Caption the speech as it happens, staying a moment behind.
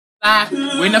Black,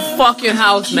 we're in the fucking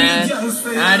house, man.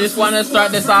 And I just want to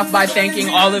start this off by thanking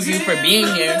all of you for being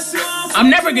here. I'm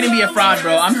never gonna be a fraud,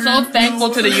 bro. I'm so thankful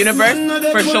to the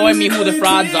universe for showing me who the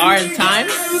frauds are in time.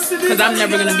 Because I'm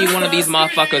never gonna be one of these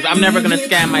motherfuckers. I'm never gonna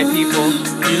scam my people.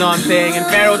 You know what I'm saying? And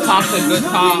Pharaoh talks a good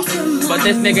talk, but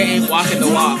this nigga ain't walking the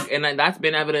walk. And that's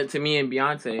been evident to me and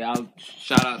Beyonce. I'll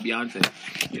shout out Beyonce,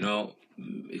 you know,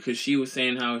 because she was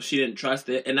saying how she didn't trust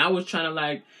it. And I was trying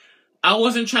to I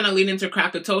wasn't trying to lean into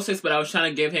crackatosis, but I was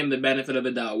trying to give him the benefit of the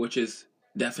doubt, which is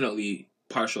definitely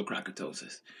partial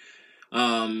crackatosis.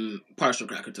 Partial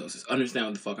crackatosis. Understand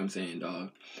what the fuck I'm saying,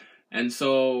 dog. And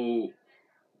so,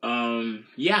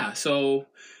 yeah, so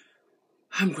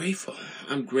I'm grateful.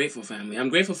 I'm grateful, family. I'm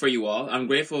grateful for you all. I'm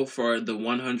grateful for the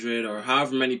 100 or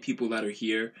however many people that are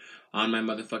here on my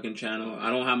motherfucking channel. I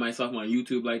don't have myself on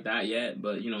YouTube like that yet,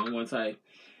 but, you know, once I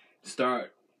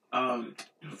start...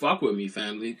 fuck with me,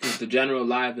 family, because the general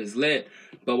live is lit.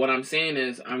 But what I'm saying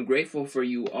is I'm grateful for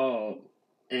you all,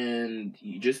 and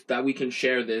just that we can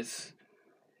share this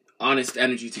honest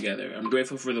energy together. I'm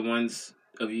grateful for the ones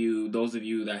of you, those of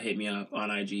you that hit me up on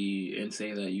IG and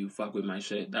say that you fuck with my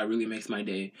shit. That really makes my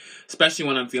day, especially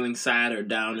when I'm feeling sad or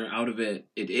down or out of it.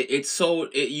 It's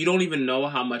so you don't even know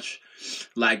how much,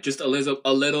 like, just a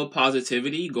little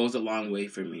positivity goes a long way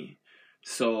for me.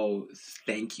 So,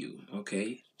 thank you,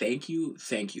 okay? Thank you,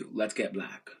 thank you. Let's get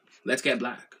black. Let's get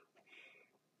black.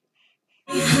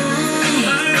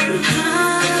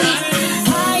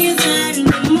 Higher than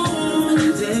the moon,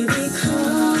 baby,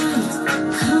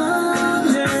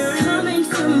 coming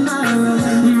from my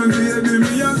room. Baby,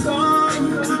 me a come.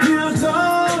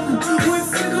 We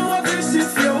still what this shit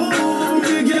flow.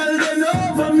 The girl they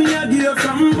over me, I give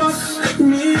from back.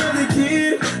 Me and the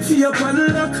key, she up on the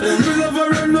lock. Me love her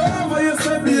run over, you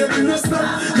say baby, no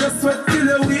stop. Just sweat till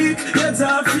the week, you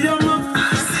talk for your mom.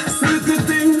 Little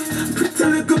thing, pretty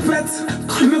little pet.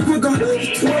 Make we go,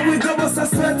 where we go, bust a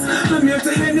sweat. I'm here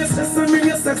to end your stress and bring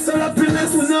your sexual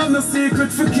happiness. We have no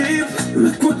secret for keep.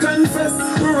 Make we confess,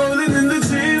 we're rolling in the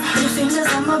Jeep. Your fingers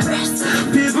on my breast.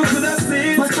 People could have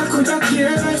seen, but I could have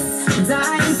cared less.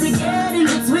 Dying to get in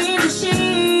between the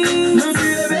sheets. No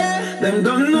baby, them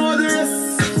don't know the rest.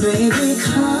 Baby,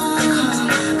 come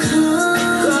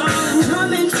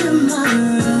into my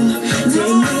room.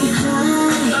 Take me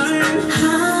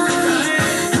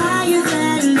higher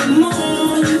than the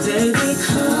moon. Baby,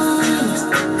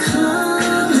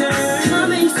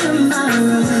 come into my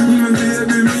room.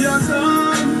 Baby, me a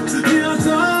come.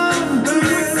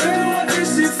 Baby, what is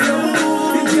she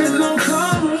flow? It get no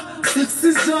cover.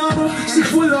 Sexy summer. She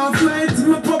pull off light,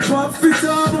 me pop up fit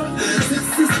over.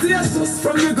 Sexy status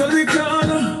from the gully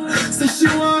corner. Say she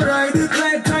want ride it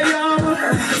like I am.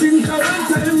 Think I want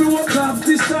time me walk off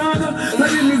the shoulder.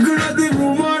 Like in the good at the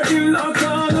room or in a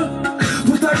corner.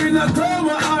 Put her in a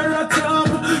coma or a tub.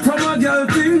 From a girl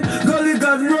thing, gully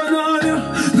got run on you.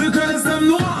 The girls them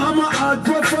know I'm a hard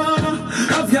performer.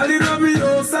 A girl in me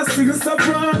house I sing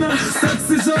soprano.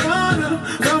 Sexy Joanna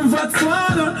from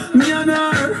Botswana. Me and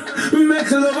her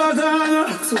make love a Ghana.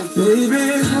 Baby,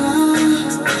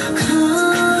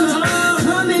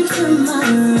 come into my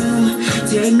room.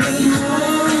 Take me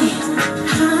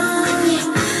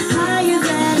higher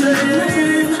than the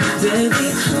moon. Baby,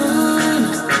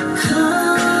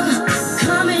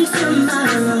 come into my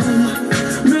room.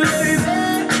 Baby,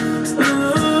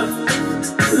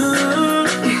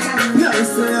 now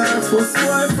say our first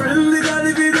boyfriend, they gotta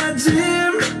live in a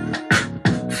gym.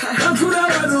 I could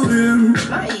have do him.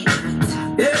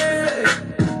 Yeah.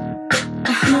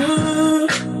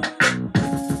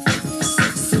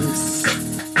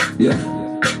 Yeah.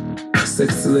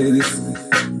 Sexy ladies.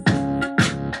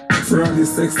 For all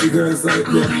these sexy girls out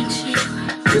there,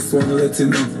 just wanna let you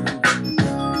know,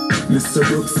 Mr.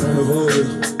 Brooks on the hold.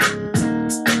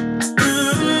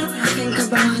 Think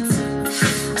about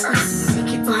us,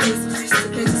 make your bodies first to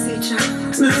get to see each other.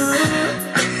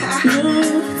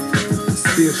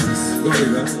 Stations, go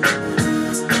ahead.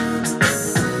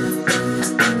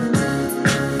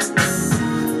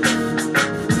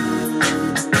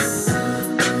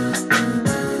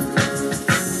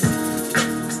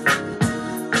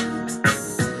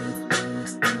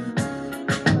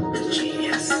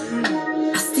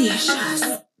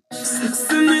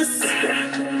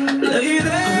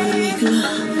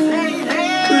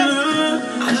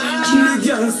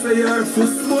 Say our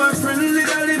first boyfriend, they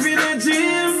gotta live in a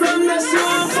gym. From the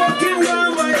show, fucking down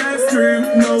by ice cream.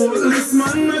 No, this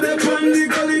man, no, they on the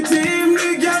gully team.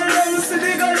 The girl, them say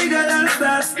the gully girl and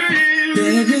start scream.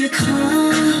 Baby, come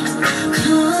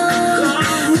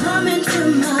into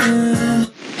my room.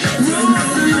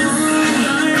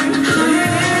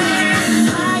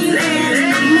 Higher than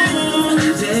the moon.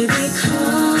 Baby,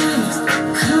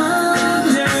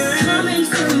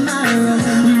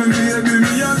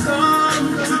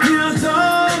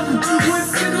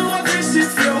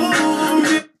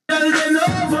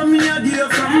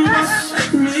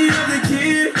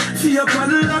 fear upon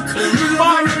the lock. You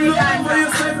love over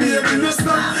yourself, baby, no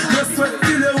stop. Just sweat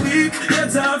till you're weak, you're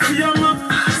down for your mom.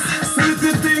 So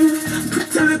little thing,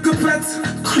 pretty little pet.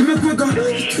 Make we go,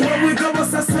 what we go,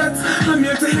 what's a sweat? I'm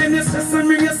here to end your stress and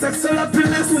bring your sexual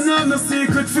happiness. We know no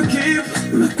secret for keep.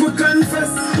 Make we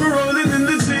confess, we're rolling in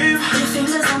the Jeep. Your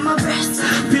fingers on my breast.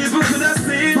 People could have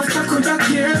seen, but I could have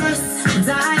cared.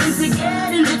 Dying to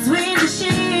get in between the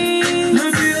sheets. My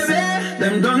baby,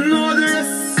 them don't know the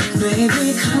rest. Baby,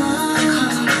 come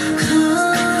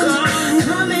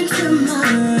into my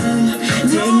room.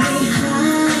 Take me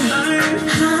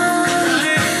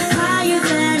higher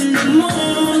than the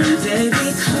moon. Baby,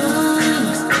 come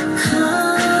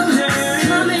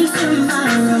into my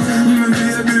room.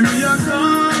 Baby, me a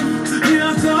come.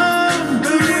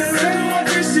 Baby, what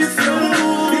is she from?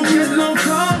 It get no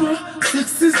cover,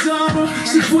 sexy summer.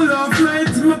 She pull off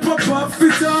light, me pop off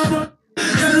it over.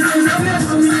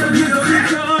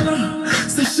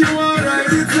 So she want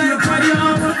ride it like a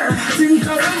yama. Think I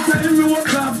one time me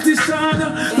walk off the shana.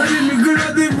 I didn't go to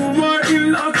the room or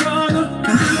in a corner.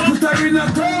 Put her in a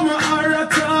coma or a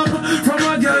tama. From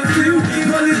a girl thing,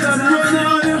 girl it and run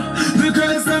on you.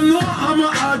 Because them know I'm a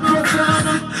hard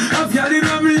performer. I've got it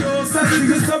on me house, I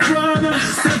sing a soprano.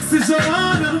 Sexy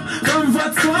Joanna, from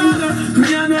Botswana. Me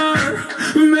and her,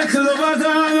 we make love a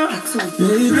Ghana.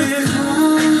 Baby,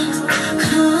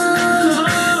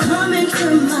 come into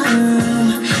my room.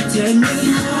 Take me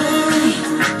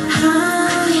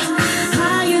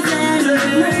higher than the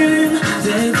moon.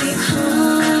 Baby,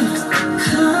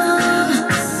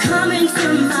 come into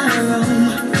my room.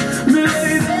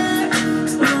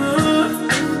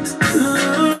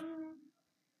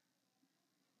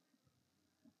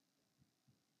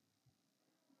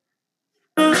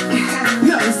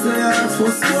 Y'all say our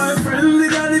first boyfriend, they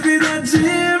gotta live in a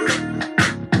gym.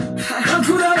 I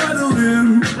could have do him.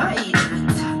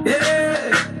 Yeah.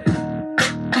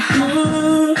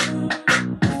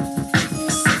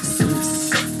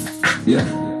 Yeah.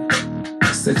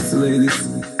 Sexy ladies.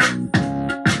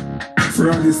 For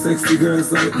all you sexy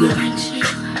girls out there.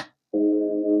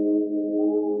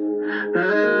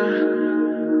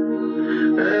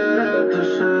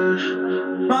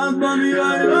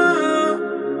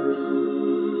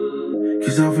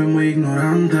 Quizás fui muy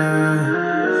ignorante,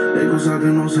 hay cosas que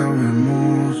no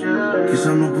sabemos.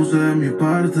 Quizás no puse de mi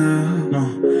parte, no,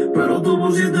 pero tú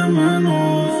pusiste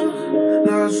menos.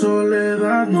 La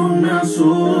soledad no me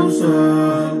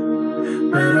asusta,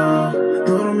 pero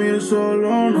dormir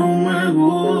solo no me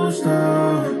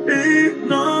gusta. Y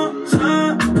no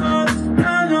sé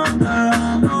que no te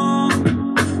amo,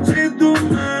 si tú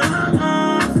me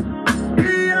amas y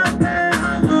yo te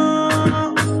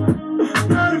amo.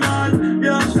 Normal,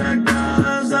 yo sé que a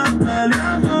veces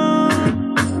peleamos,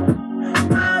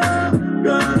 pero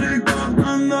qué rico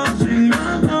cuando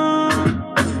chingamos.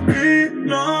 Y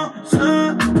no sé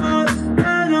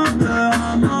que no te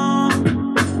amo,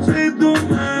 si tú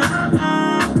me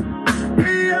amas y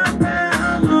yo te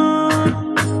amo.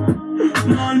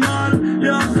 Normal,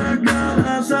 yo sé que a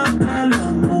veces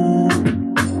peleamos,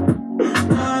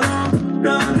 pero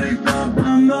qué rico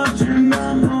cuando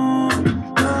chingamos.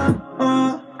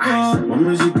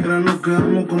 Mami, si quieres nos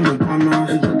quedamos como panas.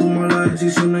 Entre tus malas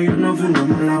decisiones yo no fui una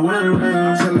mala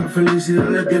buena. Si a la felicidad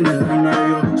le tienes ganas,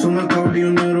 yo son el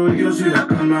caballo negro y yo soy la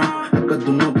cana. Es que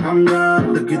tú no cambias,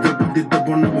 te quito el panty y te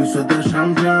pones mi suéter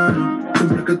champion.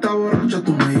 Siempre que estás borracha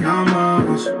tú me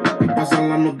llamas y pasan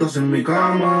las notas en mi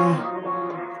cama.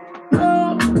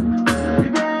 No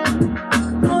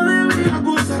debía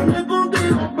acusarme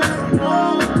contigo, pero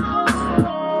no.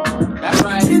 That's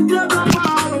right.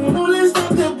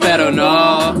 Pero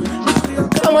no.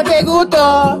 ¿Cómo te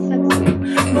gustó?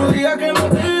 No diga que no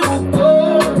te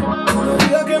gustó. No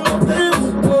diga que no te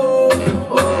gustó.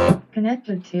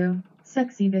 Connected to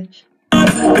Sexy Bitch.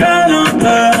 Que no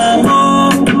te amo,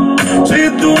 si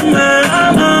tú me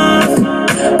amas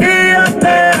y yo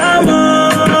te amo.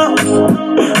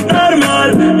 Normal,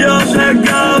 yo sé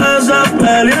que a veces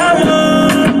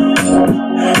peleamos,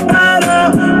 pero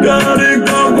qué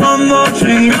rico cuando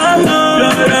chingamos.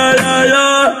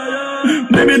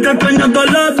 Baby, te extraño todos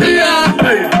los días,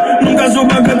 hey. Nunca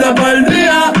supe que te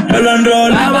perdía. Yo lo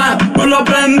enrolaba, no lo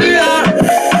prendía,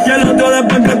 y el otro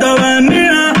después que te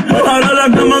venía. Ahora la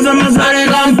cama se me hace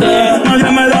gigante.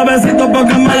 Nadie me da besitos pa'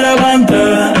 que me levante.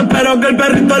 Espero que el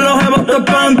perrito en los jebos te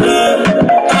espante.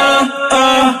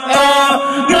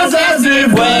 No sé si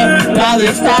fue la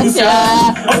distancia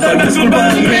o tal vez culpa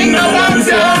de mi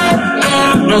ignorancia.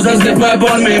 No sé si fue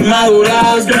por mi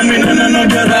madurez que mi nena no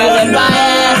quiere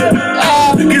volver.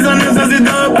 Quizás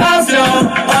necesito espacio,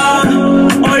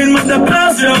 o ir más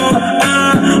despacio.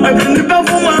 Hoy prendí pa'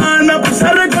 fumar, me puse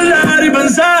a recordar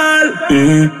Y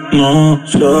no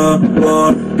sé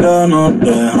por qué nos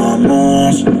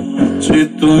dejamos. Si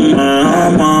tú me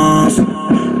amas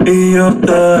y yo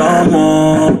te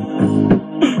amo.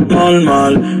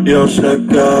 Normal, yo sé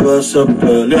que a veces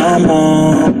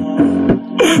peleamos,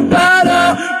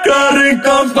 pero qué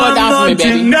rico cuando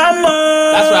chingamos.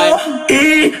 That's right. Y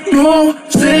no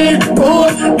sé por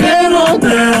qué no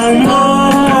te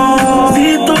amo. Si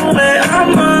tú me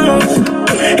amas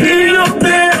y yo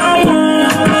te amo.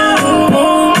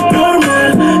 Normal,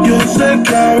 yo sé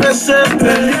que a veces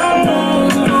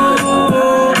peleamos,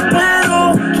 pero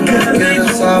qué rico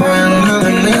sabiendo de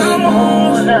mí.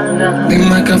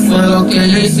 Dime qué fue lo que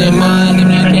yo hice mal.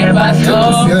 Dime qué pasó.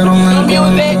 Pusieron en No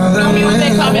contra de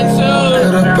music mí. coming soon.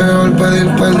 Pero es peor pedir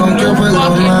perdón que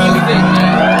perdonar.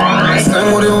 Se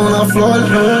murió una flor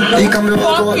y cambió de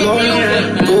color.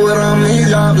 Tú eras mi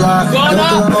diabla, yo te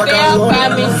daba calor.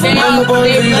 Mando por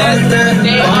olvidarte,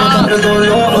 cuando cambia el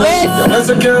dolor. Yo a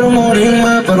veces quiero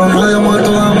morirme, pero nadie ha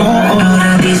muerto de amor.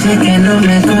 Ahora dice que no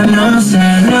me conoce,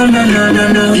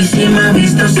 no. Y si me ha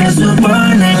visto se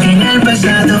supone que en el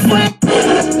pasado fue.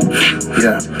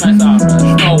 Yeah.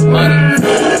 Smoke money.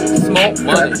 Smoke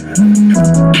money.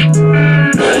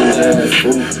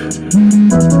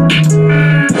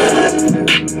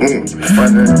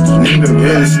 Nigga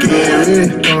really scary,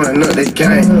 throwing up the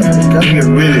gang. Nigga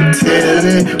really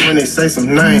telling when they say some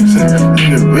names.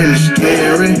 Nigga really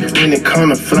scary when it come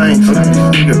to flames.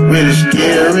 Nigga really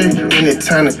scary when it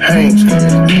time to hang.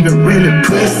 Nigga really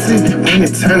pussy when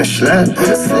it time to slap.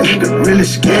 Nigga really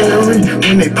scary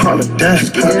when they pop the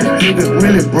desk. Nigga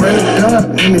really break up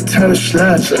when it time to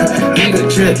slap. Nigga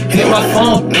just hit my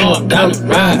phone, no I'm down the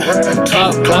ride.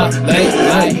 12 o'clock, late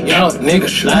night, yo, nigga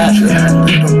slide.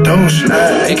 Don't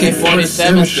slide,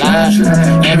 AK-47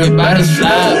 slide. Everybody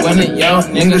slide when a young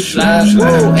nigga slide.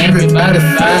 Woo, everybody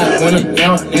fight when a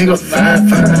young nigga fight.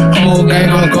 Whole gang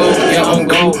on go, yeah on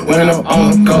go when I'm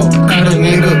on go. Cut a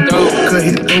nigga throat, cut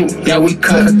his throat, yeah we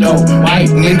cut a throat. White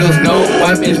niggas know,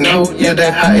 white bitch know, yeah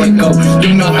that's how it go.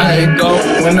 You know how it go,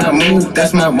 when I move,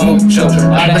 that's my mojo.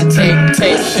 All that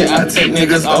take shit, I take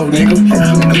niggas off, nigga.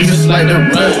 You just like to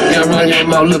run, yeah run your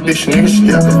mouth, little bitch niggas.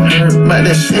 Yeah, heard about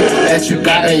that shit that you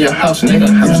got in your house, nigga.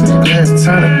 It's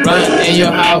time to run in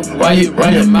your house, why you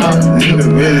run your mouth? Nigga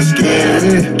really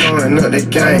scary, throwing up the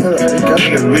gang.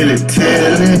 Nigga really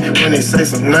telling when they say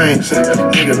some names.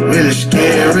 Nigga really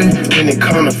scary when it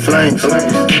come to flames.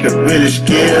 Nigga really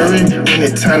scary when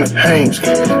it time to hang.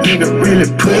 Nigga really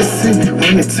pussy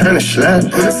when it time to slap.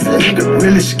 Nigga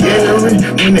really scary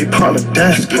when they pop the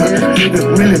desk.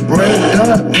 Nigga really break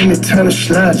up when it time to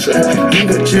slap.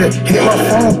 Nigga just hit my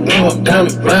phone, no I'm down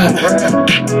the ride.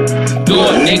 Do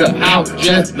a nigga out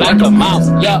just like a mouse,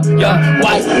 yeah.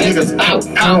 White niggas out,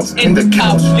 pounce in the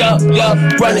couch, yeah.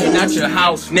 Running out your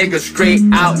house, nigga straight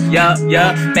out, yeah.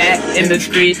 Back in the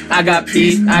street, I got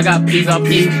peace on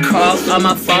peace. Calls on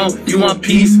my phone, you want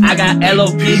peace? I got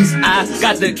LOPs, I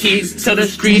got the keys to the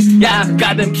streets, yeah, I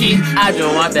got them keys. I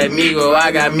don't want that Migo,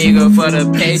 I got Migo for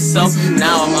the peso.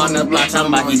 Now I'm on the block,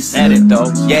 talking about he said it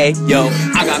though, yeah, yo.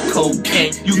 I got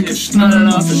cocaine, you can snort it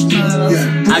off.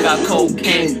 I got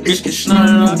cocaine, bitch can snort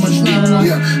it off.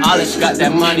 All this got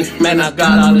that money, man, I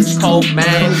got all this coke,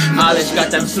 man. All this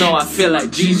got that snow, I feel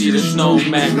like Gigi the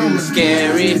snowman.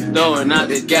 Scary, throwing out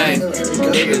the gang.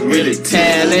 Niggas really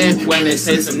telling when they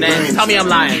say some names. Tell me I'm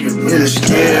lying. Really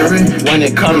scary when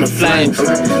it come to flames.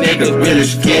 Niggas really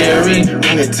scary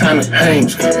when it time to hang.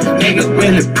 Niggas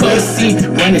really pussy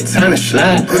when it time to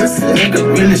slide.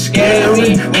 Niggas really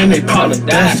scary when they pop the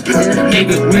desk.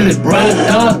 Niggas really broke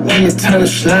up when it time to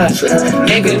slide.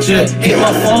 Nigga just hit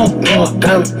my phone, no I'm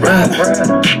down the ride.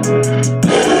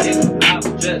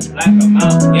 Just like a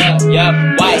mouse,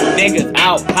 yeah. White niggas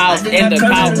out, house in the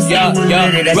couch, yeah.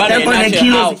 Running out your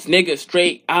house, niggas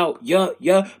straight out,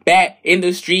 yeah. Back in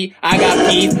the street, I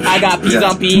got peas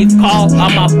on peas. Call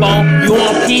on my phone, you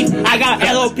want peas? I got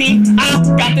LOP, I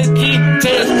got the key to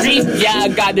the street, yeah, I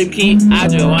got the key. I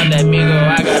just want that Migo,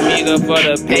 I got Migo for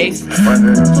the pace.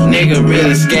 Nigga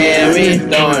really scary,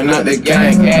 throwing up the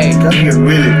gang, hey. Nigga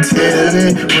really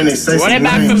telling when they say Run it some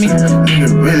back for names. me.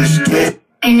 Nigga really scared.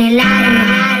 En el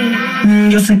área.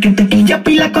 Yo sé que te quilla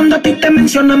pila cuando a ti te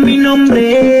mencionan mi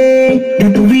nombre.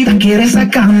 De tu vida quieres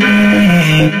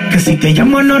sacarme, que si te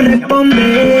llamo no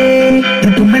responde.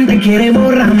 De tu mente quiere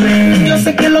borrarme. Yo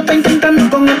sé que lo está intentando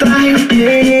con otra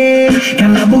gente, que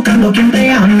anda buscando quien te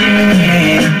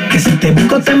ame, que si te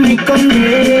busco te me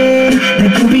esconde. De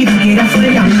tu vida quieres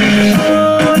fregarme.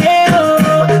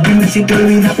 Dime si te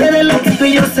olvidaste de lo que tú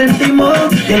y yo sentimos,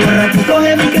 de los ratitos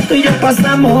heavy que tú y yo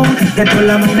pasamos, de toda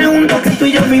la mañana juntos que tú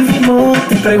y yo vivimos.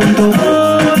 Te pregunto,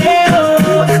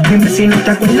 dime si si no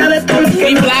te acuerdas de todo lo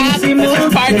que nos hicimos.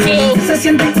 Se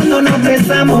siente cuando nos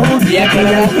besamos. Y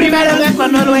aquella primera vez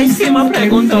cuando lo hicimos,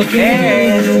 pregunto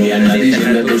qué. Y andas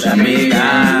diciendo tus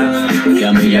amigas que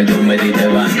a mí ya tú me diste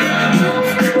banda.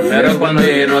 Pero cuando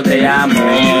yo no te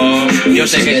llamo, yo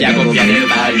sé que ya confía en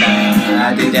espalda.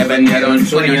 A ti te vendieron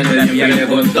sueños, te enviaron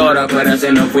con toro, pero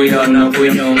ese no fui yo, no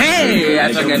fui yo. Hey,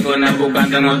 eso que tú andas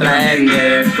buscando en otra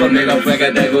gente, conmigo fue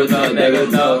que te gustó, te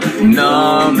gustó.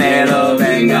 No me lo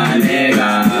venga a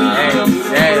negar.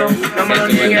 No me lo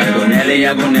niegues. Con él y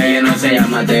ya con ella no se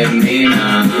llama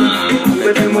termina.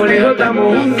 Pues te morido,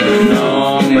 estamos juntos.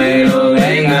 No me lo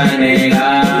venga a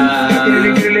negar.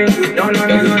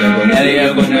 Con él y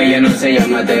ya con ella no se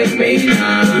llama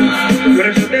termina. Por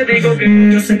eso te digo que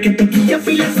yo sé que te pilla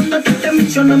filas cuando a ti te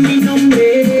mencionan mi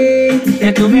nombre.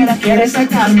 Que tú mira quieres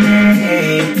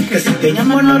sacarme, que si te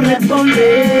llamo no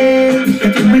responde, que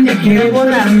tu mente quiere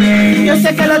borrarme. Yo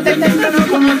sé que lo te intentando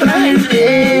con otra gente,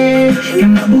 que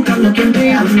andas buscando quien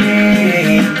te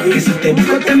ame, que si te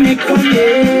busco te me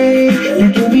esconde, de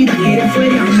tu vida quiere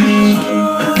fuerarme.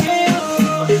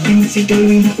 Dime si te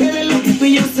olvidaste de lo que tú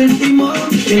y yo sentimos,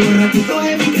 de los ratitos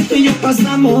heavy que tú y yo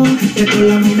pasamos, de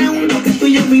toda la mina uno que tú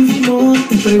y yo vivimos.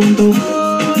 Te pregunto,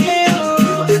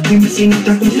 dime si no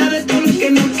te acuerdas de todo lo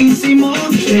que nos quisimos,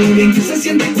 de lo bien que se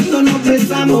siente cuando nos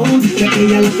besamos, de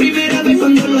aquella la primera vez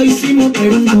cuando lo hicimos.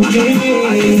 Pregunto qué.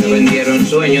 Ahí te vendieron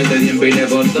sueños, te di en pile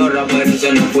cotorra, pero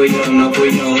ese no fui yo, no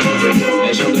fui yo.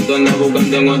 Eso que tú andas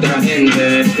buscando en otra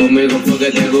gente, conmigo fue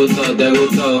que te gustó, te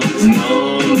gustó.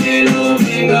 No me lo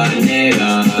venga a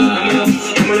negar.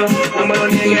 no me lo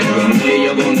niegues. Con él y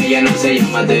yo con ella no se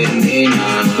llama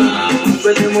termina.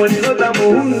 Pues te morido, estamos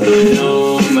juntos.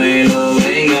 No me lo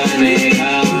venga a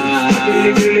negar.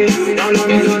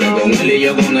 Con él y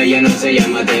yo con ella no se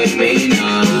llama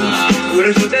termina. Por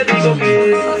eso te digo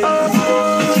que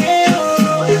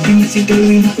Dime si te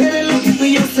olvidaste de lo que tú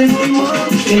y yo sentimos,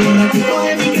 de los ratitos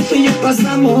heavy que tú y yo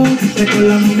pasamos, de toda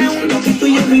la mina uno que tú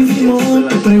y yo vivimos.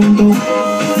 Te pregunto,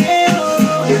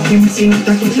 dime si no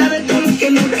te acuerdas de todo lo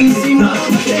que nos quisimos,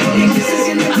 de lo bien que se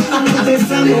siente cuando nos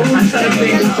besamos, de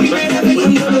la primera vez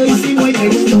cuando lo hicimos. Y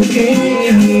pregunto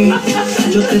qué,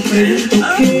 yo te pregunto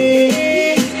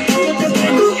qué, yo te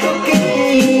pregunto qué,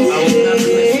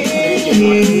 aquí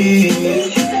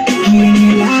en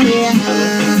el área.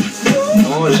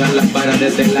 No, ya las paras de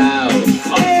este lado.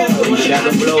 Con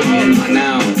Shadow Blow, mi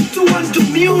hermanao.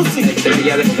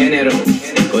 Estrella del género.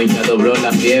 Con Shadow Blow,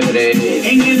 la fiebre.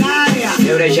 En el área,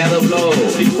 Fiebre Shadow Blow.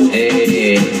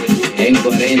 En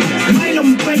 40.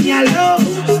 Bailón Peñaló.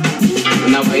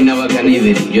 Una vaina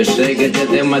bacanibiri. Yo sé que este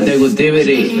tema te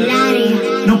gustibiri.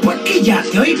 No puedes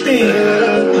quillarte, oíste.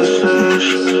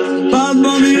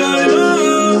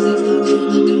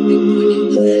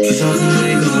 Quizás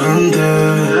soy ignorante,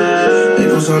 hay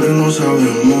cosas que no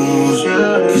sabemos.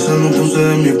 Quizás no puse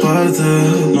de mi parte,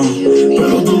 no,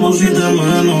 pero tú pusiste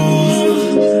menos.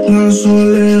 La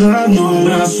soledad no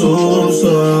me asusta,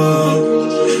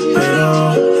 pero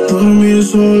dormir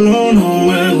solo no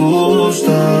me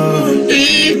gusta.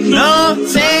 Y no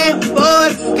sé por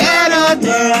qué no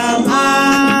te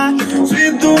amas. Si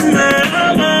tú me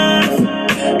amas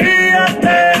y yo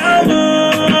te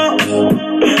amo,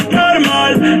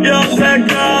 normal, yo sé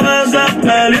que a veces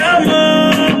peleamos.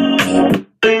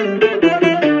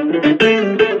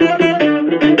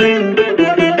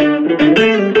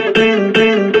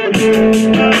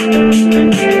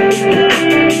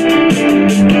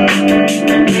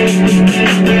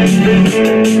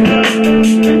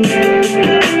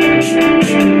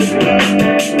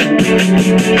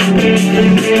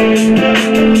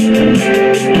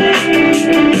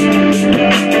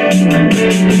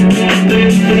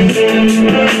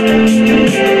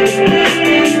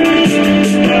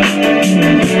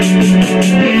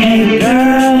 Hey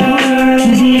girl,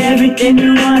 is he everything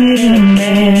you wanted in a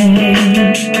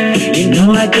man? You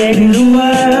know I gave you the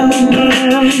world.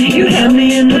 You held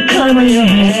me in the palm of your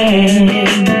hand.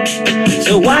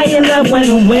 So why your love went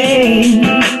away?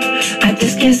 I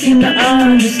just can't seem to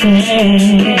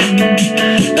understand.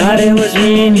 Thought it was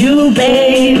me and you,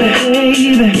 baby,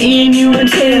 me and you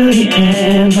until the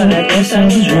end, but I guess I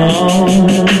was wrong.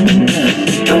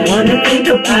 Don't wanna think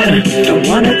about her, don't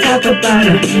wanna talk about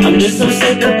her. I'm just so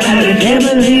sick about it, can't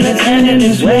believe it's ending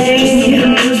this way.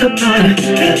 I'm confused about it,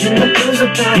 I'm confused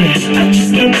about it. I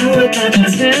just can't do it without you.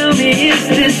 Tell me, is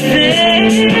this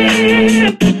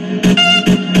fair?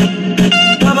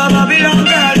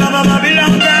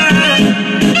 Babylon girl.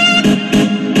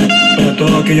 Para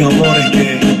todos aquellos amores que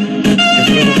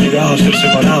fueron obligados a ser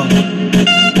separados.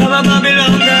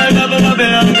 Babylon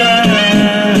girl.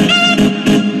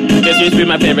 This used to be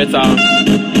my favorite song.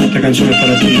 esta canción es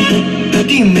para ti.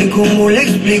 Dime cómo le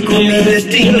explico mi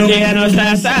destino que ya no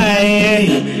estás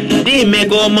ahí. Dime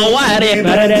cómo haré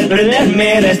para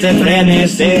desprenderme de este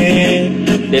frenesí,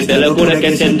 de esta locura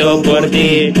que siento por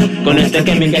ti, con esta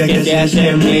química que se hace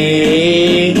en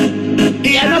mí.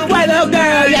 Y ya no puedo,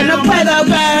 girl, ya no puedo,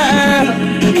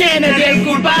 girl. Nena,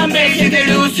 discúlpame si te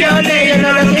ilusioné, yo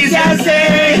no lo quise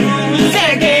hacer.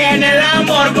 Sé que en el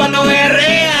amor cuando es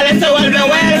real eso vuelve.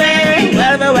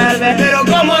 Pero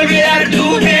cómo olvidar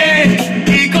tu gente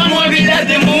y cómo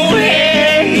olvidarte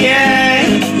mujer, yeah.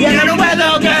 Ya no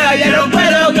puedo, girl, ya no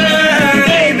puedo, girl.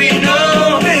 Baby,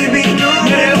 no. Me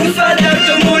rehuso a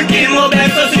darte un último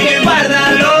beso, así que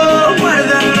guárdalo.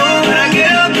 Para que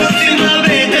la próxima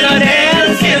vez te lo haré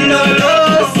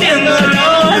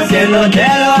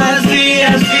haciéndotelo así.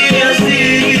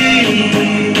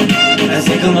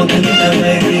 Así como te gusta,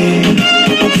 baby.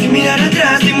 Sin mirar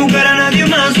atrás, sin buscar a nadie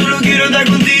más, solo quiero estar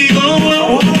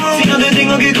contigo. Si no te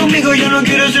tengo aquí conmigo, yo no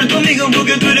quiero ser tu amigo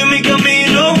porque tú eres mi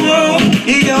camino.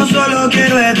 Y yo solo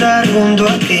quiero estar junto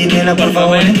a ti, nena, por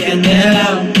favor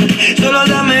entiéndela. Solo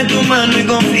dame tu mano y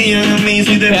confía en mí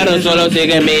si te pero solo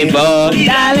sigue mi voz.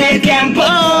 Dale tiempo,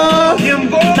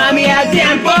 mami, al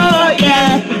tiempo,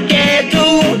 yeah. Que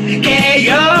tú, que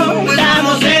yo,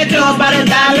 estamos hechos para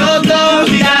estar los dos.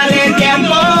 Dale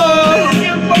tiempo,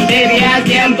 baby, al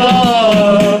tiempo.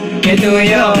 Que tú y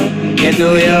yo,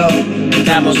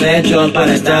 estamos hechos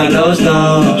para estar los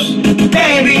dos.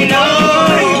 Baby, no,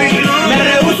 me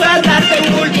rehuso a darte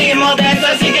un último beso,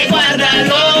 así que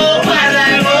guárdalo.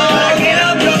 Para que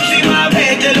la próxima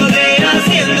vez te lo dé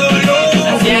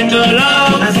haciéndotelo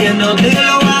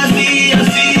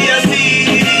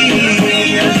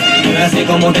así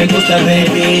como te gusta,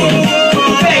 baby.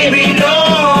 Baby,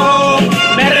 no,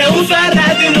 me rehuso a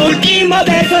darte un último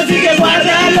beso, así que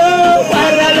guárdalo,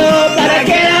 para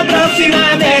que la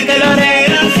próxima vez te lo dé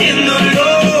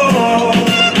haciéndotelo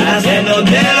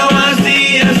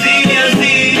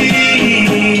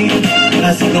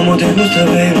así como te gusta,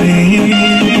 baby.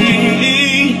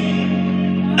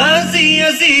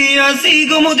 Así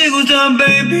como te gusta,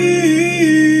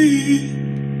 baby.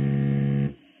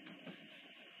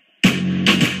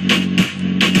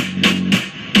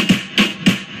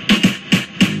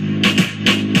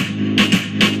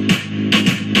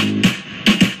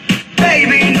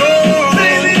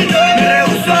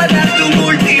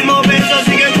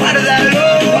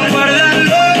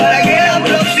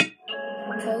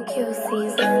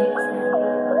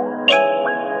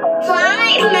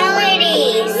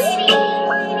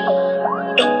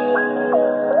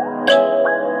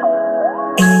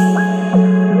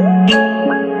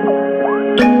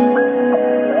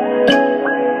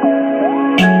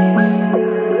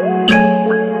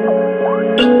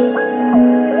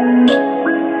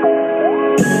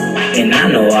 And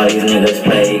I know all these niggas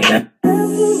play.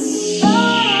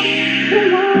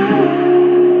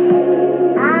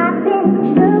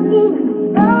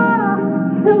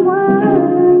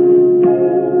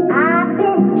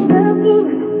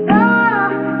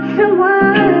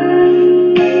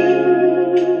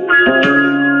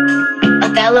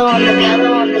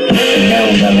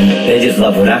 They just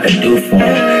love what I could do for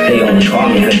them. They only call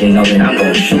me cause they know that I'm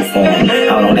gon' shoot for them.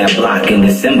 Out on that block in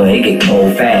December, it get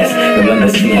cold fast. Remember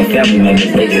seeing family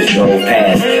members, they just drove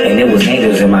past. And it was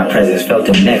angels in my presence, felt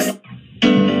them next.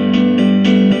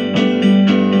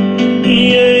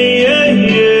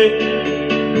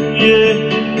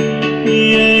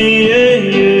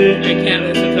 I can't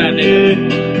listen to that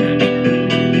nigga.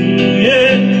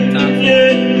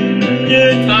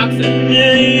 Toxic.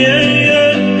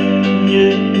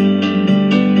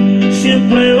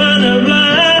 Siempre van a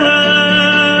hablar,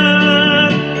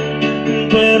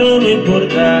 pero no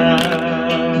importa.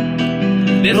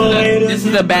 This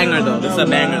is a banger though.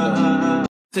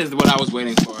 This is what I was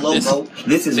waiting for. Logo.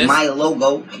 This is my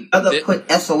logo. Brother put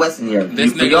SOS in here.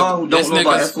 For y'all who don't know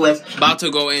about SOS, about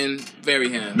to go in very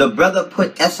hand. The brother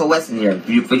put SOS in here.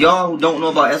 For y'all who don't know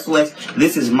about SOS,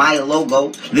 this is my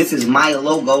logo. This is my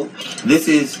logo. This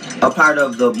is a part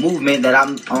of the movement that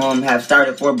I'm have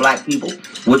started for black people,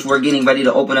 which we're getting ready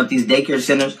to open up these daycare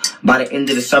centers by the end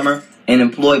of the summer and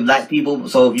employ black people.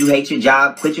 So if you hate your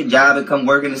job, quit your job and come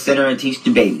work in the center and teach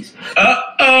the babies.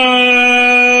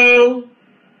 Uh-oh.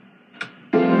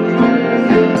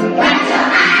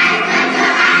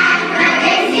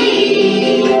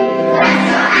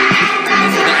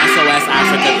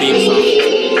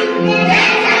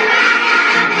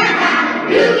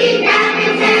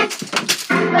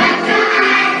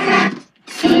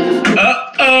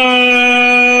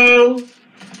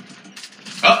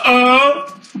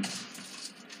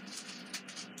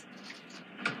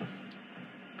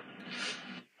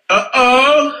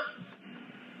 Uh-oh.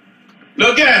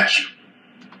 Look at you.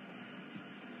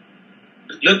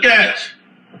 Look at you.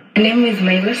 My name is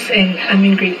Mavis and I'm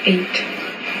in grade 8.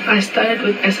 I started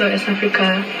with SOS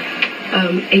Africa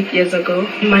 8 years ago.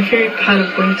 My favorite part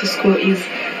of going to school is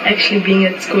actually being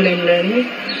at school and learning.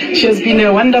 She has been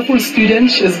a wonderful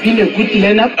student. She has been a good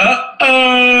learner.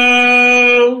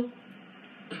 Uh-oh.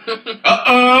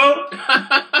 Uh-oh.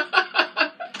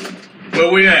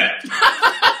 Where we at?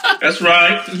 That's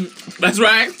right. That's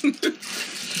right.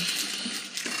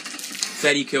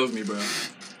 Said he killed me, bro.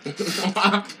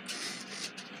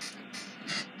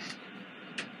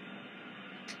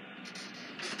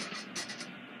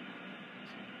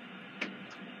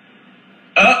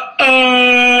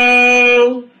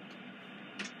 Uh-oh.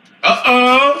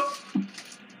 Uh-oh.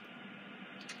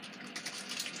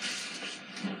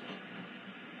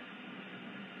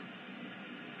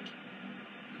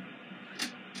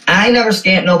 I ain't never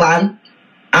scammed nobody.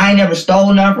 I ain't never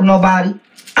stole nothing from nobody.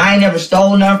 I ain't never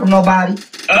stole nothing from nobody.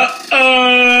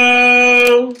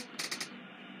 Uh-oh.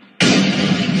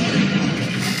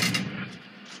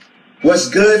 What's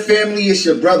good, family? It's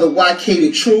your brother YK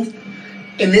The Truth,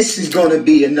 and this is going to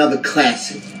be another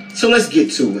classic. So let's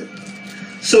get to it.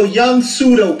 So Young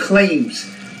Pseudo claims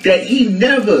that he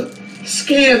never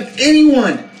scammed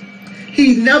anyone.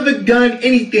 He never done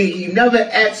anything. He never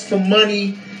asked for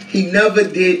money. He never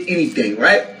did anything,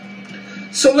 right?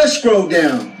 So let's scroll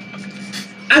down.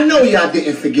 I know y'all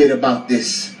didn't forget about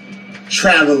this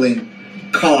traveling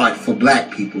card for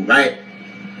black people, right?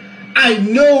 I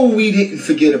know we didn't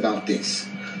forget about this.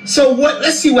 So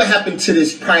let's see what happened to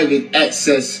this private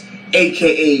access,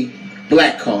 aka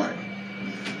black card.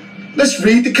 Let's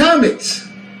read the comments.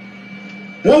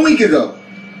 1 week ago,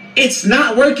 it's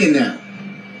not working now.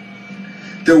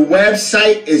 The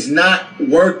website is not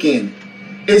working.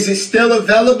 Is it still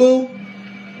available?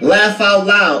 Laugh out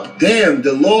loud. Damn,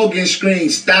 the login screen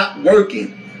stopped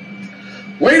working.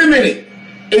 Wait a minute.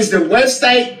 Is the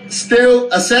website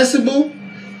still accessible?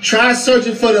 Try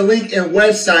searching for the link in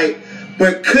website,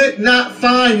 but could not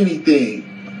find anything.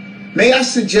 May I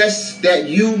suggest that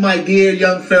you, my dear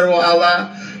young Pharaoh Allah,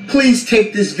 please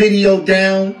take this video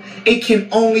down. It can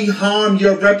only harm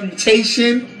your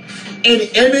reputation and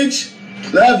image.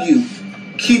 Love you.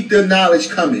 Keep the knowledge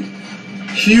coming.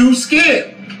 Huge scam.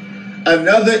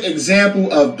 Another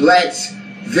example of blacks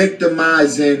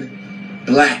victimizing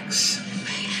blacks.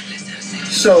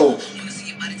 So,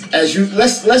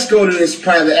 let's go to this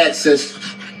private access.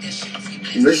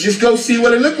 Let's just go see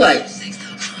what it looked like.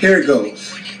 Here it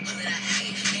goes.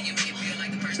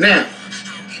 Now,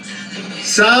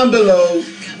 sign below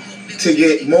to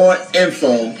get more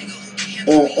info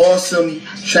on awesome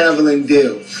traveling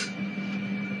deals.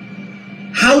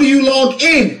 How do you log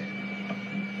in?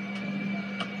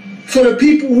 For the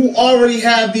people who already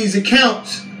have these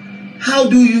accounts, how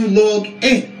do you log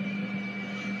in?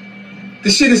 The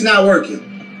shit is not working.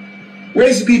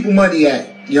 Where's the people money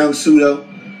at, Young Pseudo?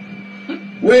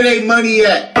 Where they money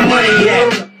at?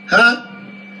 Huh?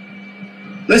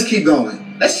 Let's keep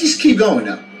going. Let's just keep going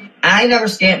now. I ain't never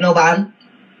scammed nobody.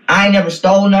 I ain't never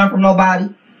stole nothing from nobody.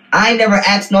 I ain't never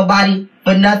asked nobody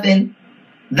for nothing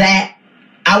that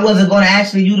I wasn't going to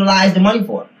actually utilize the money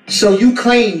for. So you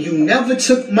claim you never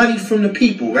took money from the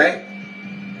people, right?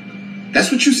 That's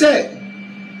what you said.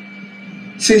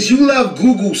 Since you love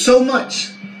Google so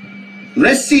much,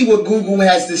 let's see what Google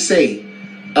has to say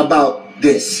about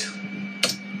this.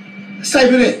 Let's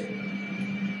type it in.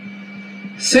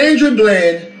 Sandra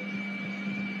Bland,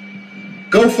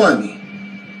 GoFundMe.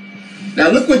 Now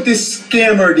look what this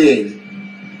scammer did.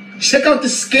 Check out the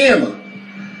scammer.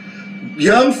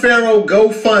 Young Pharaoh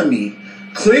GoFundMe.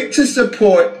 Click to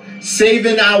support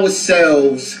Saving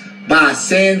Ourselves by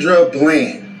Sandra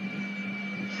Bland.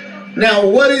 Now,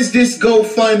 what is this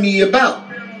GoFundMe about?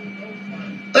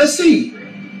 Let's see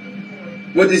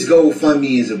what this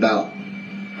GoFundMe is about.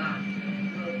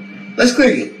 Let's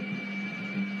click it.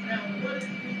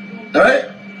 All right?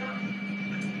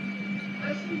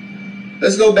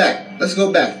 Let's go back. Let's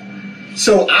go back.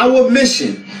 So our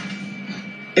mission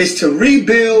is to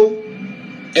rebuild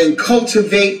and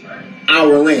cultivate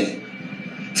our land,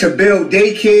 to build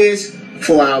daycares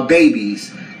for our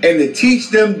babies, and to teach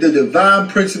them the divine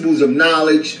principles of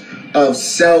knowledge of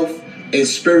self and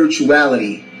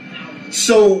spirituality.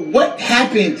 So what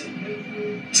happened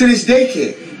to this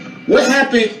daycare? What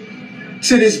happened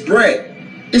to this bread?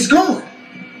 It's gone.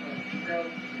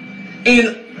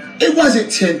 And it wasn't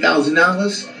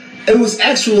 $10,000. It was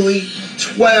actually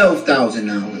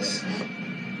 $12,000.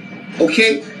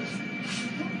 Okay?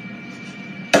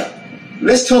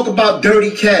 Let's talk about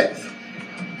Dirty Kev.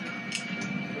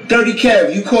 Dirty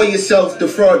Kev, you call yourself the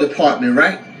fraud department,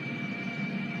 right?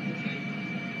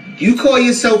 You call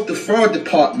yourself the fraud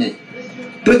department,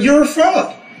 but you're a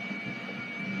fraud.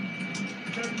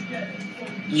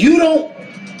 You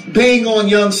don't bang on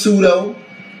young Pseudo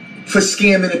for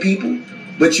scamming the people,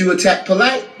 but you attack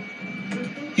Polite.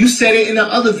 You said it in the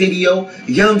other video,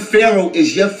 young Pharaoh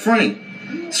is your friend.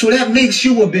 So that makes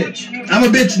you a bitch. I'm a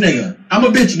bitch nigga. I'm a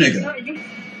bitch nigga.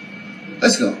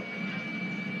 Let's go.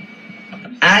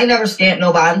 I ain't never scammed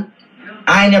nobody.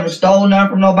 I ain't never stole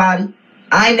nothing from nobody.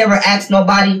 I ain't never asked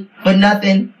nobody for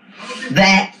nothing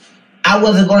that I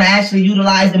wasn't going to actually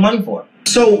utilize the money for.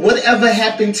 So whatever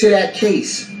happened to that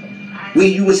case where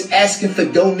you was asking for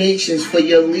donations for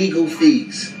your legal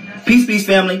fees? Peace, peace,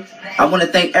 family. I want to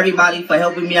thank everybody for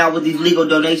helping me out with these legal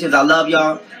donations. I love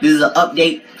y'all. This is an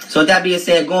update. So with that being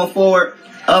said, going forward,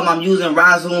 I'm using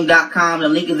Razoom.com. The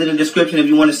link is in the description if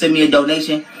you want to send me a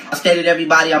donation. I stated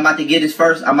everybody, I'm about to get his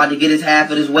first. I'm about to get his half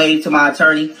of his wave to my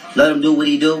attorney. Let him do what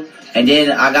he do. And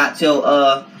then I got till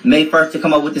May 1st to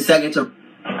come up with the second to...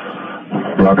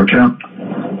 Robert Kemp?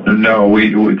 No,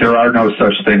 there are no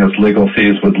such thing as legal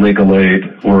fees with legal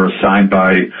aid. We're assigned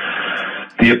by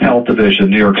the Appellate Division,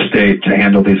 New York State, to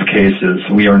handle these cases.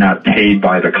 We are not paid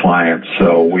by the client,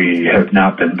 so we have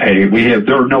not been paid.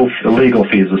 There are no legal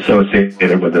fees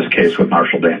associated with this case with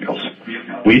Marshall Daniels.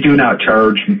 We do not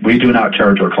charge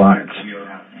our clients.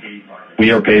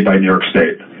 We are paid by New York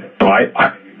State. So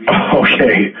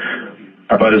okay.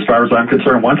 But as far as I'm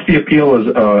concerned, once the appeal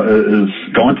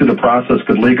is going through the process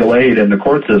with legal aid in the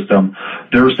court system,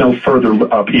 there's no further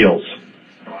appeals.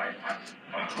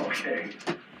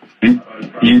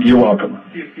 You're welcome.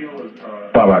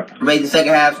 Bye-bye. Raise the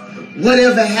second half.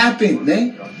 Whatever happened,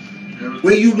 man?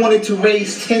 Where you wanted to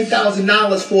raise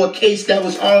 $10,000 for a case that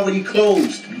was already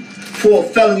closed, for a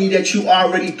felony that you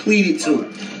already pleaded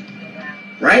to,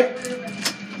 right?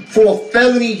 For a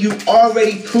felony you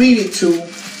already pleaded to,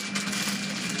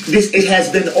 it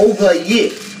has been over a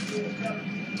year.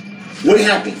 What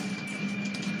happened?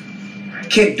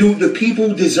 Do the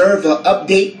people deserve an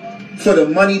update for the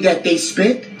money that they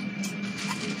spent?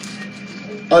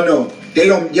 Oh no, they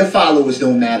don't. Your followers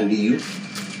don't matter to you.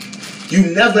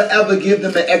 You never ever give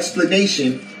them an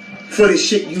explanation for the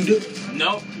shit you do.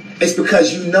 No. It's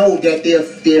because you know that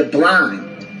they're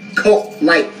blind,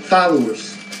 cult-like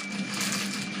followers.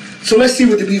 So let's see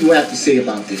what the people have to say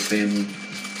about this, family.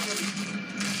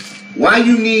 Why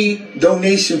you need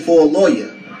donation for a lawyer?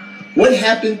 What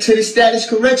happened to the status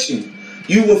correction?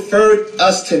 You referred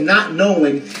us to not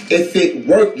knowing if it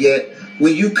worked yet,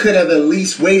 when you could have at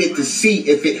least waited to see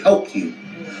if it helped you.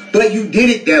 But you did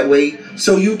it that way,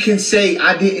 so you can say,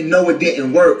 I didn't know it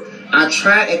didn't work. I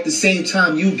tried at the same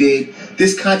time you did.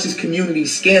 This conscious community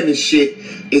scamming shit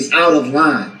is out of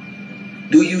line.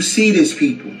 Do you see this,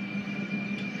 people?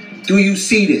 Do you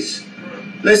see this?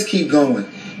 Let's keep going.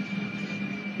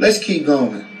 Let's keep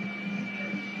going.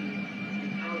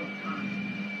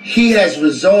 He has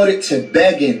resorted to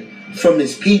begging from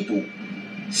his people.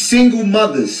 Single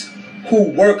mothers who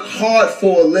work hard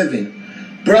for a living.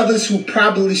 Brothers who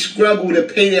probably struggle to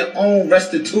pay their own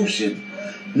restitution.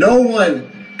 No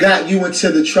one got you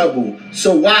into the trouble,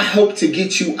 so why help to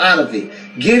get you out of it?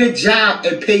 Get a job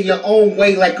and pay your own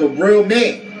way like a real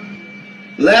man.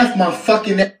 Laugh my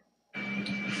fucking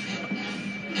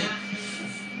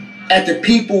at the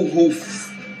people who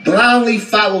blindly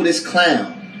follow this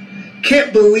clown.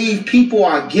 Can't believe people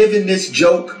are giving this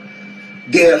joke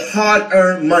their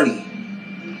hard-earned money.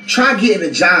 Try getting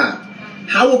a job.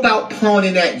 How about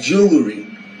pawning that jewelry?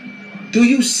 Do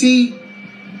you see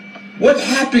what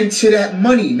happened to that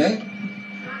money, man?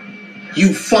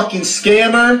 You fucking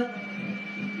scammer.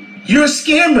 You're a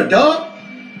scammer, dog.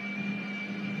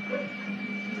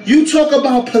 You talk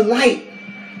about polite,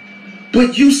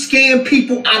 but you scam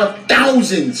people out of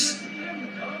thousands.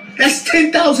 That's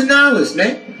 $10,000,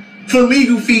 man, for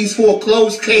legal fees for a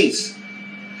closed case.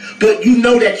 But you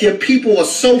know that your people are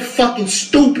so fucking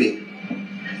stupid.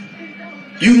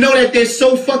 You know that they're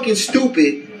so fucking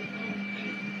stupid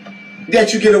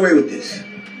that you get away with this.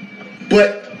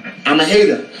 But I'm a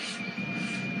hater.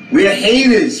 We're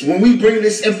haters. When we bring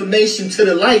this information to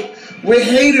the light, we're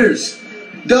haters.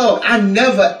 Dog, I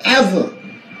never ever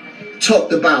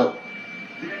talked about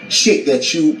shit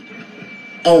that you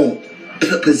own,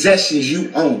 possessions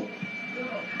you own.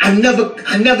 I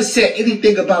never said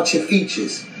anything about your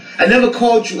features. I never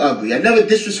called you ugly. I never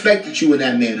disrespected you in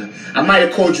that manner. I might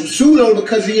have called you pseudo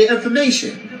because of your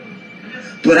information.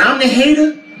 But I'm the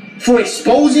hater for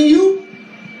exposing you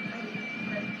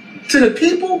to the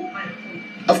people?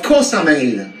 Of course I'm a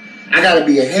hater. I gotta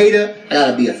be a hater. I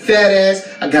gotta be a fat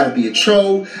ass. I gotta be a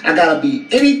troll. I gotta be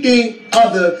anything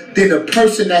other than a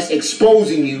person that's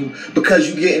exposing you because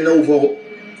you're getting over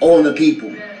on the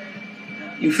people.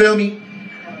 You feel me?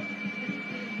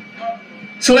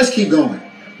 So let's keep going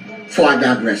before I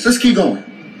digress. Let's keep going.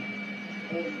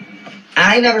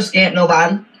 I ain't never scammed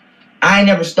nobody. I ain't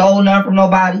never stole nothing from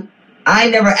nobody. I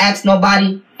ain't never asked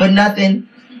nobody for nothing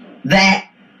that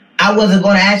I wasn't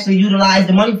going to actually utilize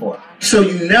the money for. So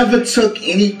you never took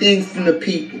anything from the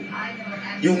people.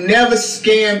 You never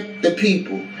scammed the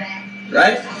people,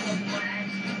 right?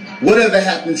 Whatever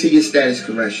happened to your status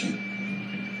correction?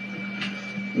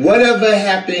 Whatever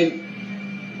happened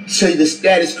to the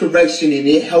status correction and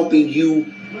it helping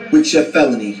you with your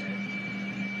felony?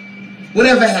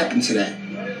 Whatever happened to that?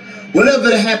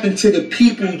 Whatever happened to the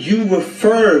people you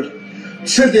referred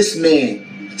to this man,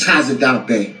 Tazadal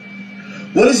Bey?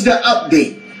 What is the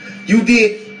update? You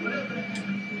did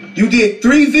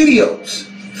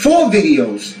 4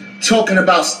 videos talking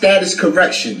about status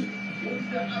correction.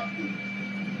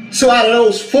 So out of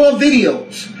those 4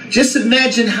 videos, just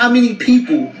imagine how many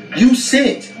people you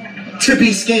sent to be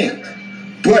scammed.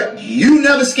 But you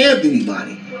never scammed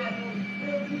anybody.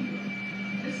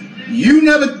 You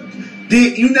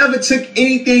never took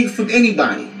anything from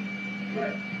anybody.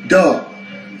 Dog,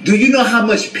 do you know how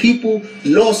much people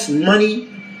lost money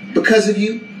because of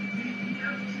you?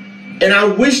 And I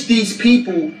wish these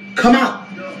people come out.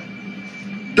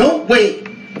 Don't wait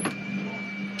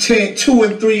 2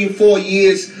 and 3 and 4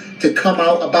 years to come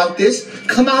out about this.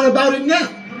 Come out about it now.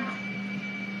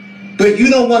 But you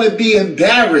don't want to be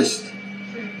embarrassed.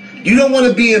 You don't want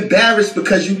to be embarrassed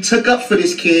because you took up for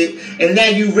this kid and now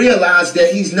you realize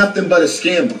that he's nothing but a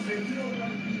scammer.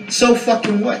 So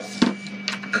fucking what?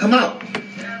 Come out.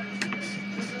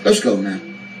 Let's go, man.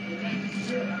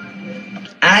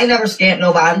 I ain't never scammed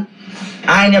nobody.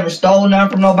 I ain't never stole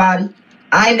nothing from nobody.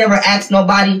 I ain't never asked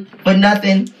nobody for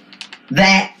nothing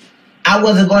that I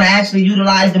wasn't going to actually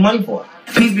utilize the money for.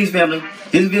 Peace, family.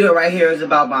 This video right here is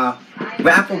about my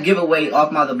raffle giveaway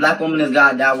off my The Black Woman Is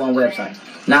God.1 website.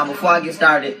 Now, before I get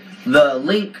started, the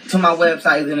link to my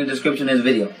website is in the description of this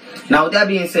video. Now, with that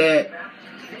being said,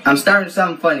 I'm starting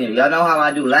something funny here. Y'all know how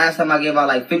I do. Last time I gave out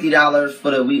like $50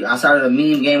 for the week. I started a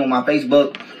meme game on my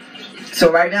Facebook. So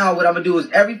right now, what I'm going to do is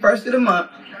every first of the month,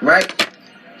 right,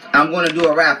 I'm going to do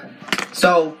a raffle.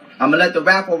 So I'm going to let the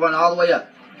raffle run all the way up.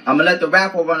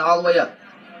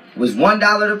 It was $1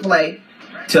 to play.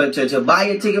 To buy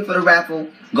a ticket for the raffle,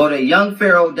 go to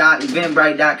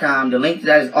youngpharaoh.eventbrite.com. The link to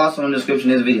that is also in the description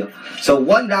of this video. So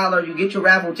 $1, you get your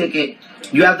raffle ticket.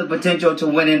 You have the potential to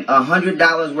win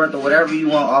 $100 worth of whatever you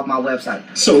want off my website.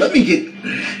 So let me get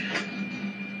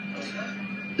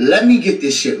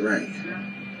this shit right.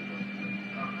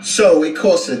 So it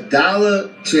costs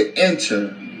 $1 to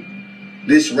enter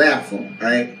this raffle,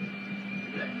 right?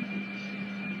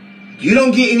 You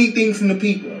don't get anything from the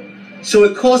people. So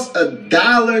it costs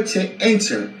 $1 to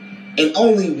enter, and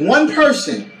only one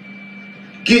person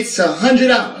gets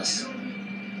 $100,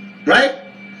 right?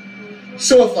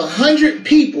 So if 100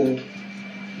 people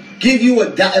give you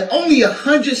 $1, if only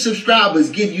 100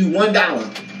 subscribers give you $1,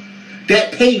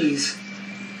 that pays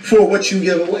for what you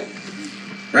give away,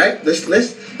 right? Let's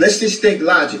just think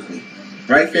logically,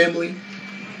 right, family?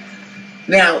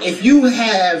 Now, if you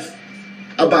have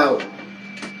about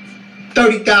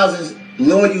 30,000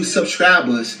 loyal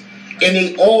subscribers and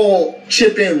they all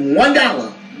chip in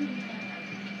 $1,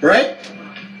 right?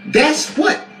 That's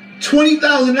what?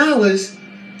 $20,000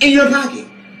 in your pocket.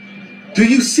 Do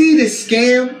you see the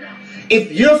scam?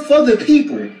 If you're for the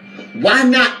people, why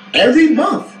not every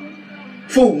month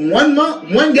for 1 month,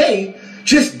 1 day,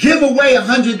 just give away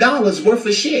 $100 worth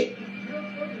of shit?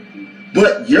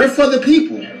 But you're for the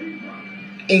people,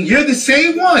 and you're the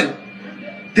same one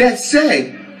that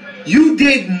said you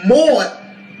did more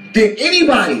than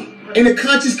anybody in the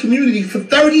conscious community for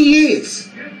 30 years.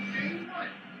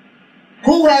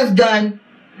 Who has done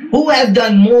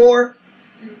more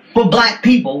for black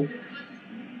people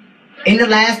in the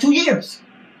last 2 years?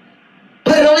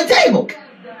 Put it on the table.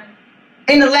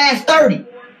 In the last 30.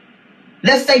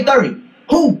 Let's say 30.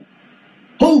 Who?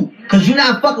 Because you're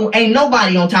not fucking, ain't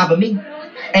nobody on top of me.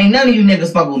 Ain't none of you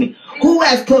niggas fucking with me. Who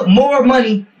has put more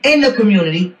money in the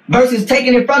community versus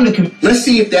taking it from the community? Let's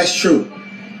see if that's true.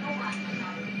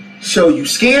 So you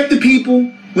scammed the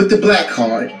people with the black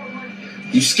card.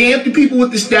 You scammed the people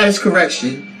with the status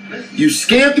correction. You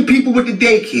scammed the people with the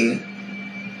daycare.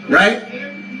 Right?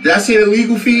 Did I say the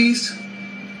legal fees?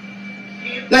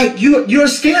 Like, you're a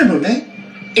scammer, man.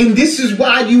 And this is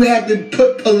why you had to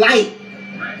put Polite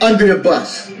under the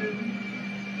bus.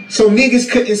 So niggas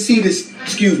couldn't see this,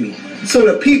 excuse me. So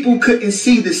the people couldn't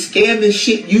see the scamming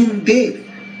shit you did.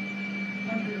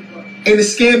 And the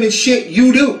scamming shit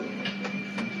you do.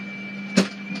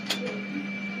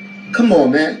 Come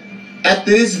on, man.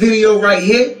 After this video right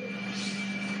here,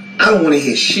 I don't want to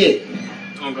hear shit.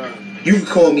 Oh God. You can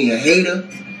call me a hater.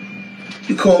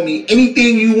 You call me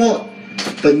anything you want.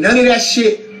 But none of that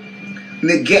shit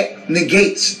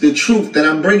negates the truth that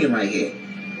I'm bringing right here.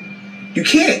 You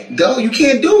can't, dog. You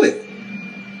can't do it.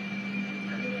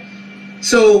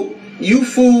 So you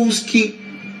fools keep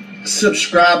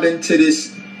subscribing to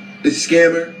this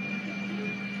scammer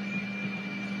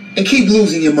and keep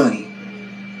losing your money.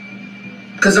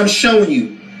 Because I'm showing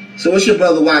you. So it's your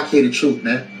brother YK the Truth,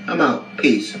 man. I'm out.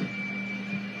 Peace.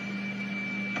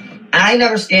 I ain't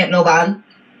never scammed nobody.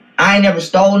 I ain't never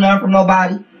stole nothing from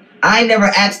nobody. I ain't never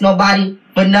asked nobody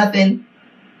for nothing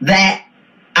that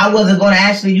I wasn't going to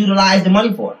actually utilize the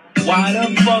money for. Why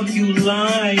the fuck you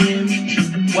lying?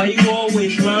 Why you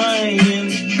always lying?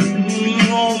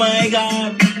 Oh my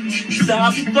God.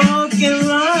 Stop fucking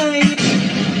lying.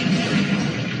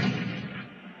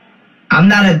 I'm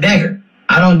not a beggar.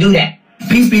 I don't do that.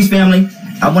 Peace, family.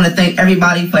 I want to thank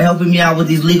everybody for helping me out with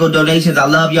these legal donations. I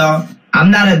love y'all.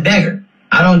 I'm not a beggar.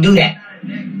 I don't do that.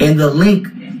 In the link,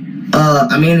 in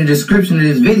the description of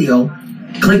this video,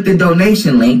 click the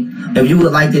donation link if you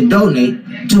would like to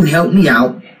donate to help me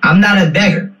out. I'm not a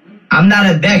beggar. I'm not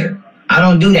a beggar. I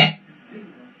don't do that.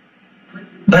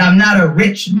 But I'm not a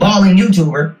rich, balling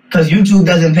YouTuber because YouTube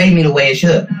doesn't pay me the way it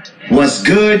should. What's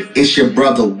good? It's your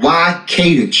brother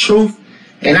YK the Truth,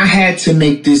 and I had to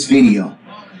make this video.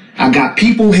 I got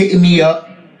people hitting me up,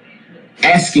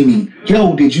 asking me,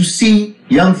 yo, did you see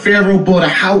Young Pharaoh bought a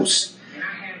house?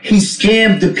 He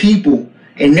scammed the people,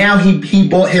 and now he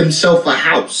bought himself a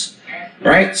house,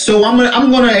 right? So I'm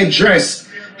gonna address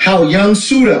how Young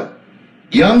Pharaoh,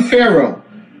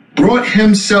 brought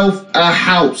himself a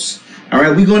house. All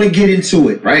right, we're gonna get into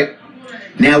it, right?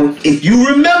 Now, if you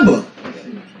remember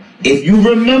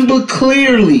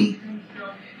clearly,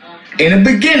 in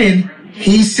the beginning,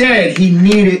 he said he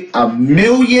needed $1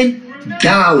 million.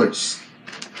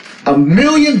 $1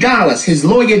 million. His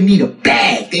lawyer need a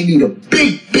bag. They need a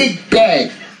big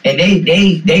bag. And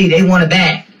they want a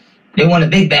bag. They want a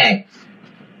big bag.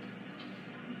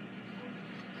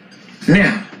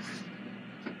 Now,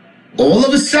 all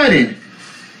of a sudden,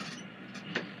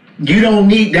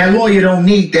 that lawyer don't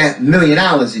need that $1 million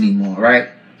anymore, right?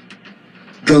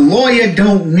 The lawyer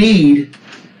don't need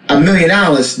 $1 million.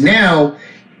 Now,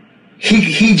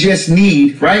 he just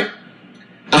need, right,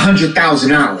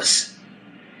 $100,000.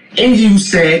 And you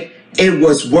said it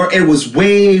was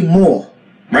way more,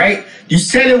 right? You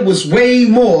said it was way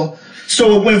more,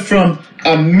 so it went from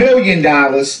 $1 million to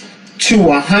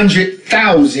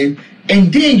 $100,000,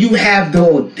 and then you have the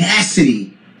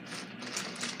audacity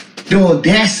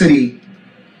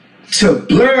to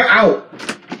blur out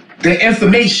the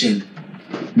information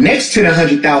next to the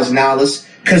 $100,000,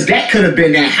 because that could have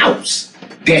been that house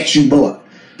that you bought.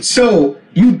 So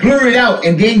you blur it out,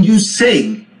 and then you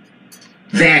say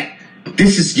that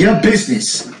this is your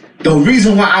business. The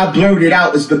reason why I blurred it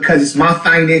out is because it's my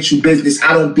financial business.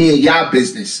 I don't be in y'all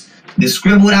business. The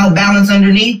scribbled out balance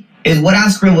underneath is what I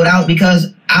scribbled out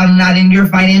because I'm not in your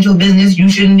financial business. You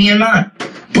shouldn't be in mine.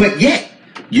 But yet,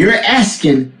 you're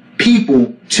asking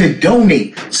people to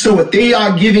donate. So if they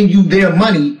are giving you their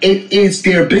money, it is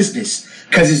their business.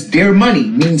 Because it's their money,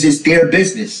 means it's their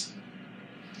business.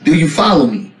 Do you follow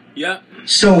me? Yeah.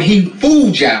 So he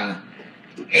fooled y'all.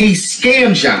 He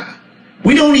scammed y'all.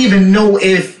 We don't even know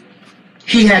if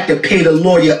he had to pay the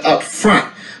lawyer up front.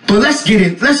 But let's get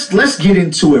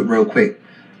into it real quick.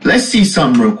 Let's see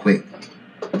something real quick.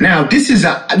 Now, this is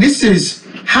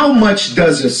how much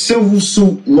does a civil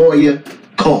suit lawyer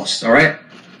cost, all right?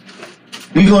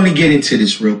 We're going to get into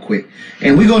this real quick.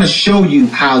 And we're going to show you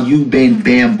how you've been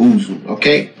bamboozled,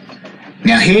 okay?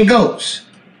 Now, here it goes.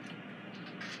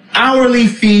 Hourly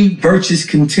fee versus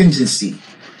contingency.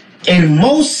 In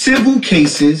most civil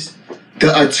cases,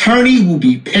 the attorney will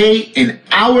be paid an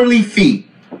hourly fee,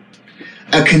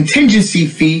 a contingency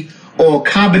fee, or a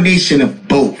combination of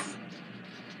both.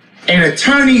 An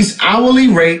attorney's hourly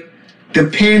rate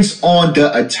depends on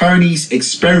the attorney's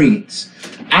experience,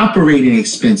 operating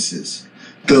expenses,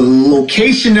 the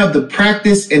location of the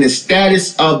practice, and the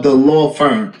status of the law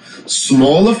firm.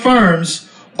 Smaller firms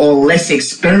or less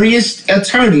experienced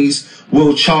attorneys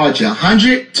will charge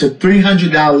 $100 to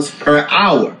 $300 per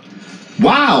hour.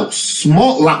 While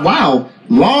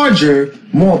larger,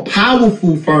 more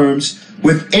powerful firms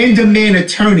with in-demand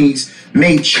attorneys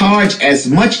may charge as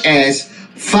much as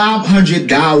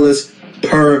 $500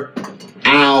 per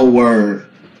hour.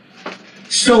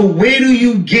 So where do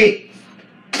you get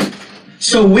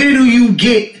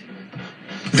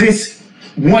this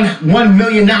 $1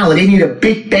 million? They need a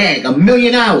big bag, $1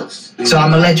 million. So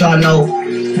I'm gonna let y'all know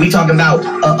We talking about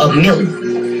a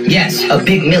million. Yes, a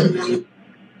big million.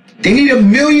 They need $1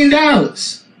 million.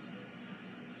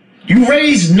 You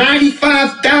raised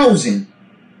 $95,000,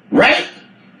 right?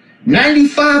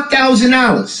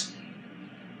 $95,000.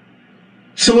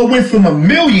 So it went from $1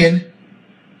 million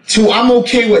to I'm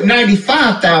okay with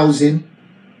 $95,000,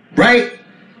 right?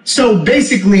 So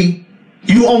basically,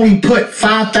 you only put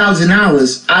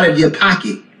 $5,000 out of your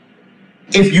pocket.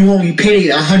 If you only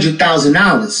paid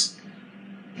 $100,000,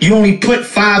 you only put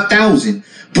 $5,000.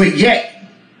 But yet,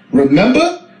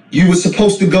 remember, you were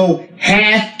supposed to go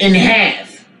half and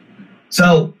half.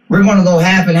 So we're gonna go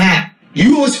half and half.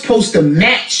 You were supposed to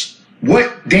match what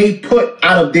they put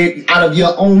out of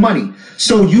your own money.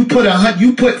 So you put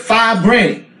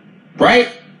 $5,000, right?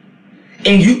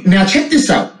 And you now check this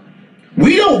out.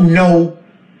 We don't know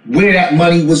where that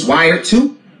money was wired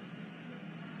to.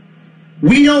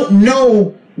 We don't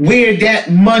know where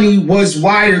that money was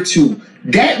wired to.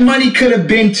 That money could have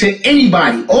been to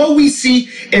anybody. All we see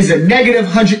is a negative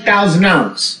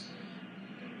 $100,000.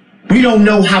 We don't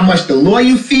know how much the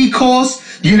lawyer fee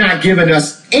costs. You're not giving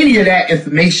us any of that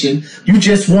information. You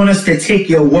just want us to take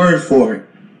your word for it.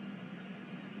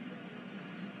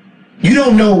 You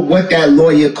don't know what that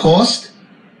lawyer cost.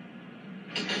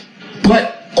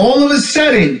 But all of a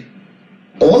sudden,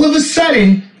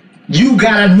 you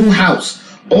got a new house.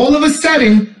 All of a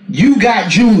sudden, you got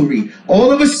jewelry.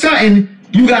 All of a sudden,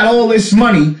 you got all this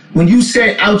money when you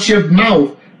said out your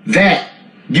mouth that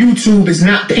YouTube is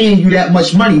not paying you that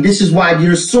much money. This is why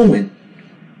you're suing.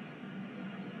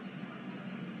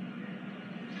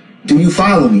 Do you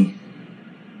follow me?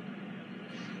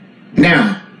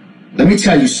 Now, let me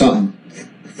tell you something.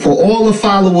 For all the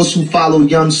followers who follow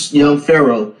Young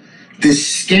Pharaoh,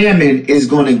 this scamming is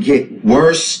going to get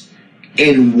worse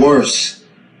and worse.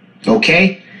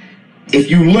 Okay?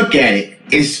 If you look at it,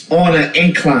 it's on an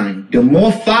incline. The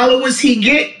more followers he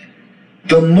get,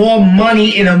 the more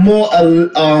money and the more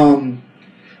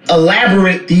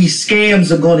elaborate these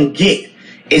scams are going to get.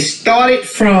 It started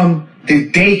from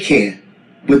the daycare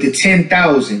with the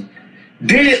 10,000.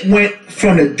 Then it went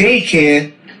from the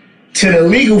daycare to the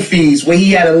legal fees where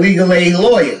he had a legal aid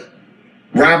lawyer,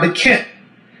 Robert Kemp.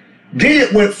 Then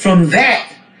it went from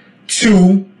that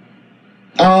to,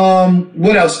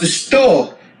 what else? The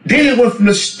store. Then it went from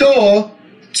the store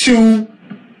to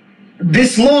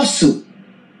this lawsuit.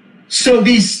 So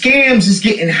these scams is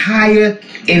getting higher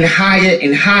and higher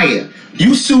and higher.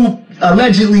 You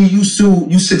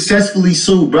successfully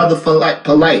sued Brother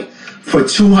Polite for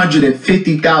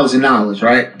 $250,000,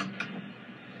 right?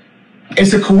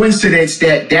 It's a coincidence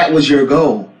that was your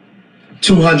goal.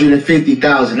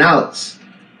 $250,000.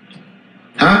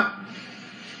 Huh?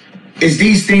 Is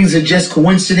these things are just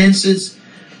coincidences?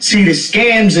 See, the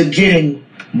scams are getting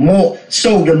more.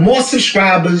 So the more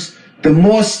subscribers, the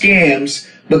more scams,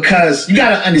 because you got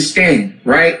to understand,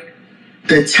 right?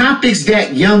 The topics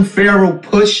that Young Pharaoh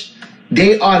push,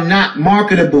 they are not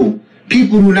marketable.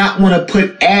 People do not want to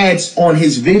put ads on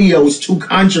his videos.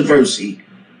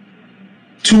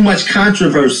 Too much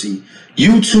controversy.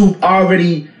 YouTube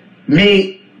already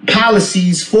made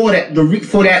policies for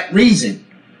that reason.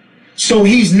 So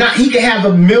he can have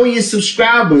 1 million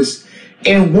subscribers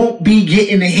and won't be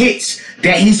getting the hits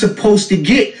that he's supposed to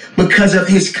get because of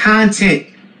his content.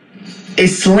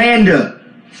 It's slander.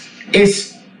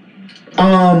 It's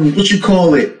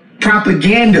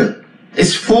propaganda.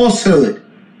 It's falsehood.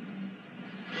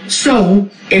 So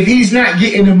if he's not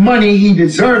getting the money he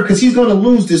deserves, because he's going to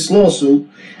lose this lawsuit,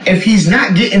 if he's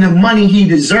not getting the money he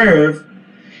deserves,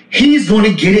 he's going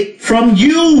to get it from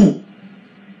you,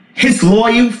 his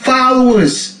loyal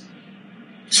followers.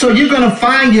 So you're going to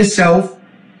find yourself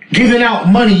giving out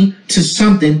money to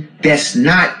something that's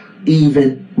not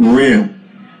even real.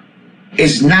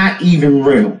 It's not even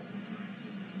real.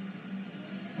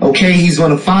 Okay, he's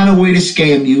going to find a way to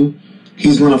scam you.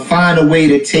 He's going to find a way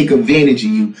to take advantage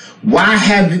of you. Why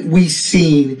haven't we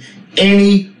seen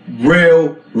any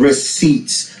real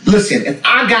receipts? Listen, if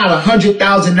I got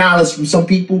 $100,000 from some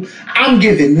people, I'm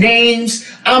giving names,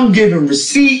 I'm giving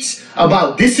receipts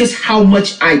about this is how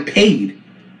much I paid.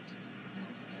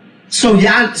 So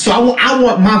yeah, I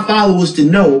want my followers to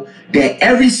know that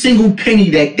every single penny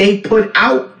that they put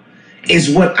out is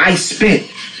what I spent.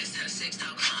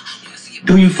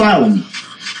 Do you follow me?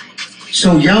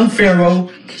 So Young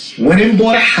Pharaoh went and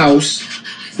bought a house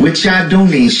with your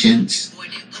donations,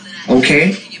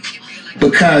 okay?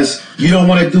 Because you don't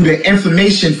want to do the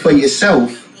information for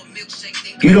yourself.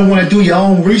 You don't want to do your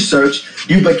own research.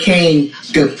 You became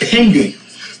dependent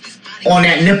on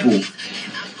that nipple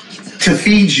to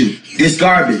feed you this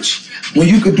garbage when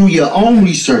you could do your own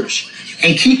research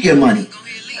and keep your money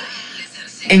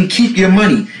and keep your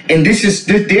money. And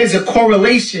there's a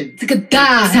correlation.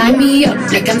 Tie me up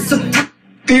like I'm surprised.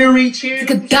 Theory,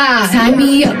 champ. Tie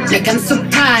me up like I'm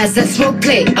surprised. That's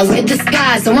roleplay. I wear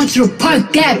disguise. I want you to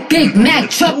park that Big Mac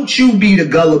truck. Don't you be the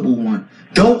gullible one.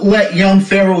 Don't let young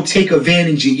Pharaoh take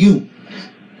advantage of you.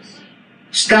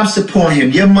 Stop supporting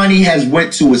him. Your money has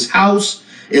went to his house.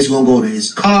 It's going to go to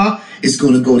his car. It's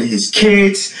going to go to his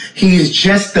kids. He is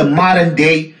just the modern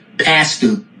day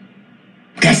pastor.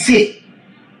 That's it.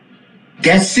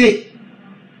 That's it.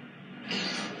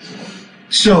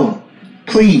 So,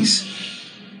 please,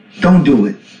 don't do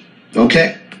it.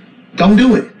 Okay? Don't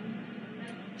do it.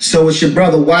 So it's your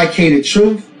brother YK the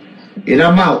Truth, and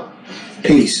I'm out.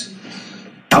 Peace.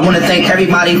 I want to thank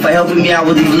everybody for helping me out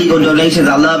with these legal donations.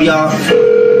 I love y'all.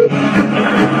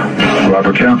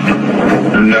 Robert Kemp?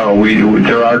 No,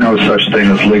 there are no such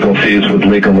thing as legal fees with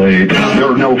legal aid.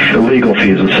 There are no legal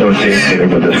fees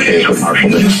associated with this case with Marshall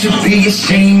Davis. You should be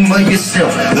ashamed of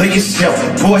yourself,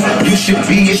 boy. You should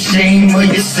be ashamed of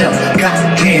yourself.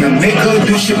 Goddamn, nigga,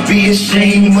 you should be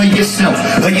ashamed of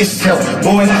yourself,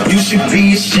 boy. You should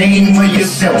be ashamed of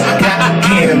yourself.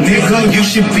 Goddamn, nigga, you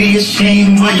should be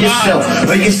ashamed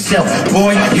of yourself,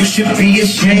 boy. You should be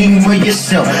ashamed of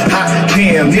yourself.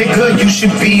 Goddamn, nigga, you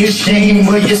should be ashamed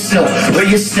of yourself,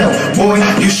 boy.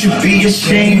 You should be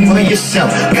ashamed of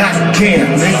yourself.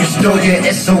 Goddamn, man, you stole your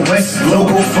SOS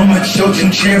logo from a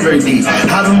children's charity.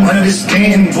 I don't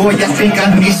understand, boy. I think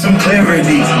I need some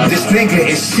clarity. This nigga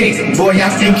is sick, boy. I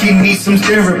think he needs some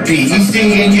therapy. He's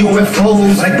seeing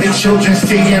UFOs like the children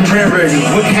seeing rarity.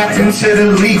 What happened to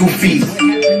the legal fees?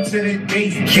 To the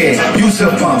daycare, use a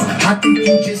bump. I think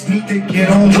you just need to get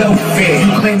on welfare.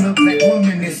 You claim the black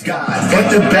woman is God, but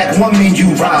the black woman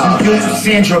you rob. You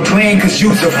Sandra Bland cause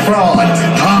you's a fraud.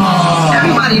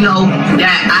 Everybody know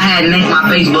that I had linked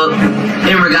my Facebook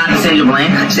in regard to Sandra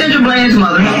Bland. Sandra Bland's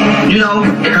mother, you know,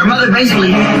 and her mother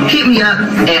basically hit me up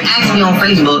and asked me on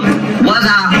Facebook, was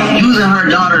I using her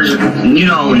daughter's, you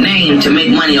know, name to make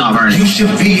money off her name? You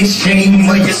should be ashamed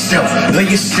of yourself,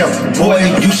 boy.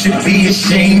 You should be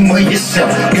ashamed of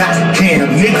yourself.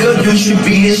 Goddamn, nigga, you should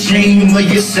be ashamed of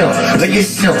yourself,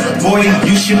 boy.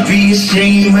 You should be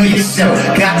ashamed of yourself.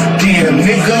 Goddamn,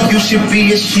 nigga, you should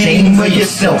be ashamed of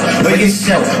yourself,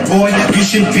 boy. You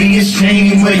should be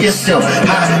ashamed of yourself.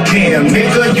 Goddamn,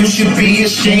 nigga, you should be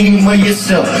ashamed of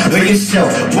yourself,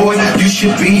 boy. You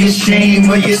should be ashamed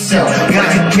of yourself.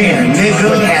 Goddamn, nigga,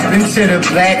 what happened to the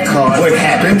black card? What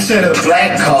happened to the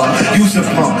black card? Use a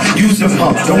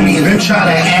pump. Don't even try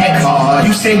to act hard.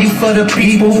 You say you for the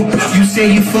people. You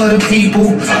say you for the people.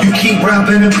 You keep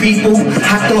robbing the people.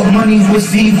 I thought money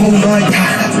was evil, Lord.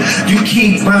 You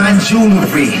keep buying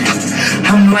jewelry.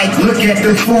 I'm like, look at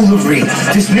the foolery.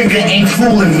 This nigga ain't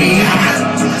fooling me.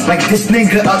 Like this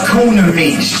nigga a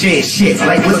coonery. Shit.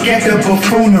 Like look at the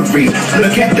buffoonery.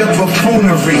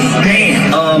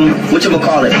 Damn.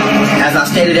 Whatchamacallit? As I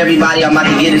stated, everybody, I'm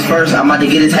about to get his first. I'm about to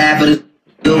get his half of this.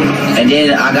 And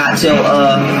then I got till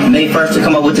May 1st to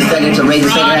come up with the second, to raise the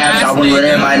second half. So I want to let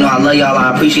everybody know I love y'all.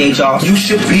 I appreciate y'all. You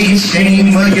should be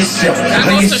ashamed of yourself. That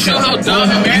goes to show how dumb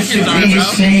Americans are, bro. You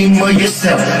should be ashamed of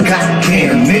yourself.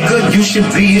 Goddamn, nigga, you should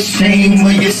be ashamed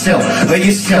of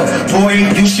yourself, boy.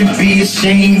 You should be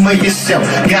ashamed of yourself.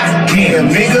 Goddamn,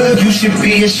 nigga, you should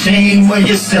be ashamed of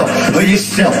yourself,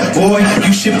 boy.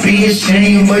 You should be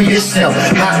ashamed of yourself.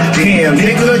 Goddamn,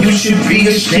 nigga, you should be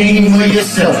ashamed of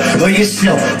yourself, boy.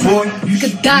 You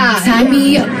could die. Tie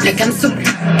me up like I'm so.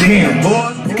 Damn,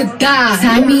 boy. Could die.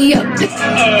 Tie me up.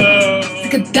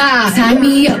 Could die. Tie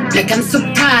me up like I'm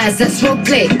surprised. That's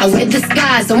roleplay. I wear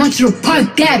disguise. I want you to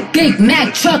park that Big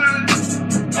Mac truck. It's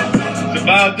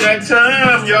about that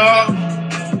time, y'all.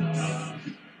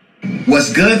 What's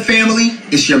good, family?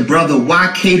 It's your brother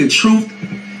YK the Truth.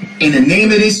 And the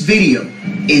name of this video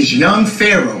is Young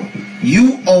Pharaoh.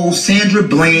 You owe Sandra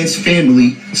Bland's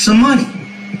family some money.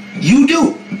 You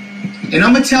do. And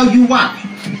I'm going to tell you why.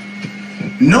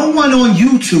 No one on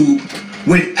YouTube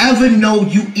would ever know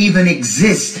you even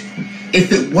exist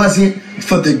if it wasn't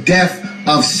for the death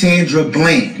of Sandra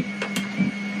Bland.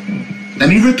 Let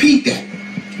me repeat that.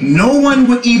 No one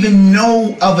would even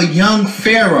know of a Young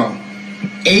Pharaoh,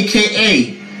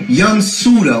 aka Young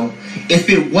Pseudo, if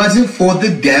it wasn't for the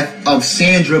death of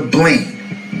Sandra Bland.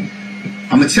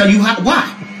 I'm going to tell you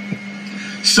why.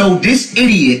 So this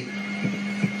idiot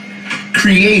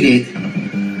created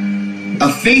a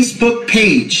Facebook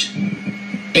page,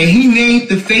 and he named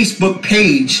the Facebook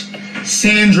page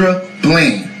Sandra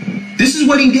Bland. This is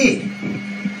what he did.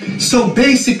 So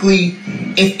basically,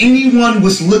 if anyone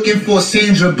was looking for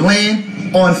Sandra Bland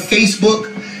on Facebook,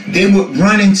 they would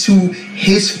run into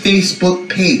his Facebook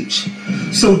page.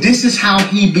 So this is how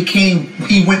he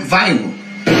went viral.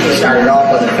 It started off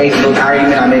as a Facebook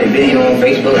argument. I made a video on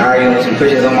Facebook arguing with some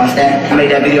Christians on my staff. I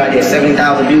made that video, I did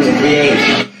 7,000 views in 3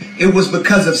 days. It was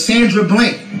because of Sandra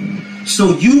Bland.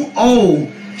 So you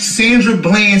owe Sandra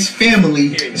Bland's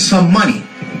family some money.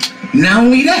 Not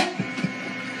only that,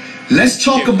 let's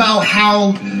talk about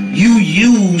how you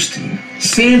used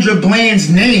Sandra Bland's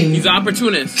name. He's an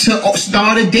opportunist. To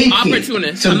start a daycare.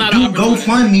 Opportunist. To I'm not do an opportunist.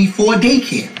 GoFundMe for a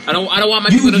daycare. I don't want my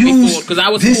people to be fooled because I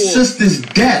was this fooled. sister's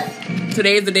death.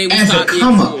 Today is the day we as stop a being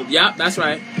come up. fooled. Yep, that's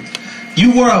right.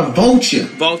 You were a vulture.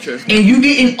 Vulture. And you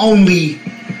didn't only,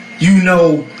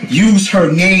 use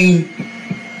her name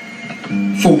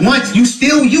for once. You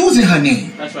still using her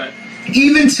name. That's right.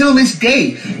 Even till this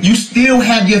day, you still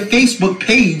have your Facebook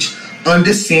page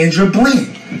under Sandra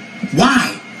Bland.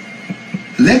 Why?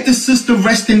 Let the sister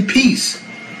rest in peace.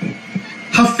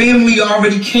 Her family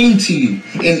already came to you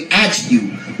and asked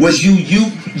you, was you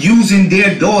using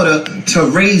their daughter to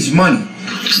raise money?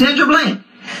 Sandra Bland.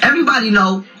 Everybody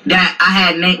know that I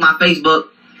had named my Facebook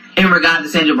in regard to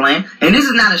Sandra Bland. And this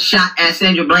is not a shot at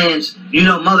Sandra Bland's,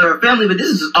 mother or family, but this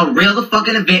is a real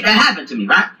fucking event that happened to me,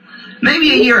 right?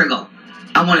 Maybe a year ago,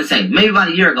 I want to say. Maybe about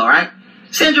a year ago, right?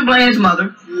 Sandra Bland's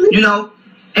mother, and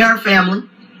her family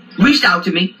reached out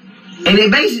to me. And they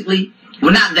basically,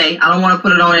 well, not they, I don't want to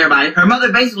put it on everybody. Her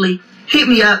mother basically hit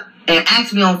me up and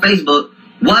asked me on Facebook,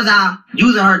 was I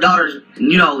using her daughter's,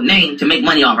 name to make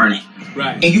money off her name?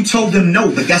 Right. And you told them no,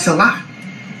 but that's a lie.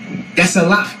 That's a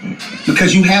lie.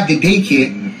 Because you have the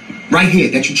daycare right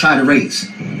here that you try to raise.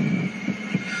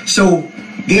 So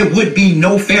there would be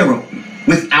no Pharaoh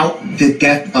without the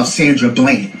death of Sandra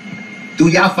Bland. Do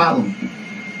y'all follow me?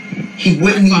 He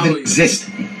wouldn't even exist.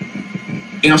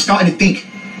 And I'm starting to think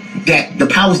that the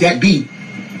powers that be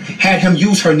had him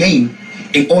use her name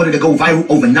in order to go viral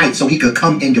overnight so he could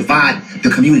come and divide the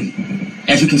community.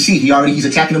 As you can see, he's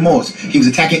attacking the Moors. He was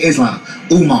attacking Islam,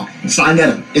 Umar,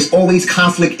 Sinetta. It's always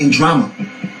conflict and drama.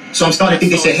 So I'm starting to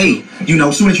think they said, hey,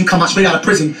 as soon as you come out straight out of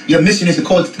prison, your mission is to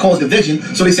cause division.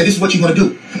 So they said, this is what you're going to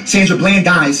do. Sandra Bland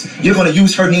dies, you're going to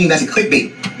use her name as a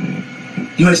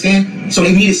clickbait. You understand? So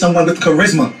they needed someone with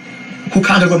charisma who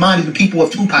kind of reminded the people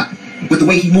of Tupac with the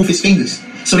way he moved his fingers.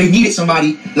 So they needed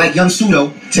somebody like Young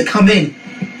Pseudo to come in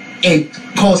and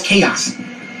cause chaos.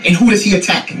 And who does he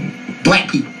attack? Black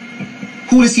people.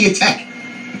 Who does he attack?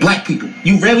 Black people.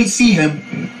 You rarely see him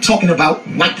talking about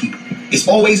white people. It's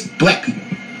always black people.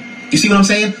 You see what I'm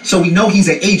saying? So we know he's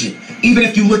an agent. Even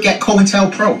if you look at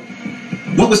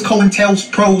COINTELPRO, what was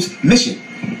COINTELPRO's mission?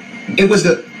 It was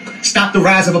to stop the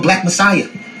rise of a black messiah.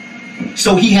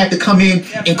 So he had to come in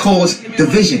and cause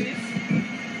division.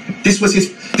 This was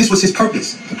his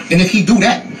purpose. And if he do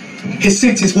that, his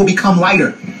sentence will become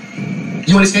lighter.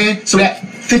 You understand? So that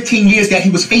 15 years that he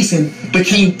was facing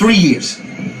became 3 years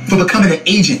for becoming an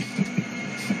agent.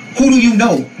 Who do you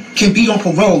know can be on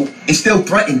parole and still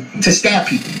threaten to stab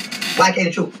people? YK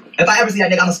the truth. If I ever see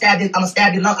that nigga, I'ma stab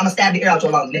the ear out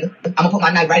your lungs, nigga. I'ma put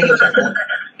my knife right in your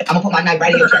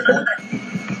chest, boy.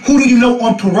 Who do you know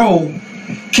on parole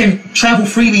can travel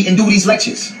freely and do these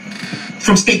lectures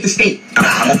from state to state?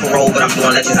 I'm on parole, but I'm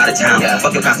doing lectures out of town. Yeah.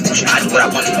 Fuck your constitution. I do what I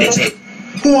want to, bitch.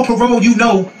 Who on parole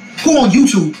who on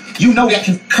YouTube that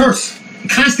can curse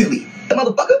constantly? The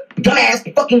motherfucker,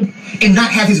 dumbass, fucking, and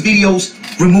not have his videos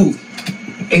removed,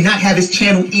 and not have his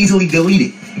channel easily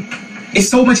deleted. It's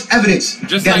so much evidence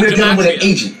that we're dealing with an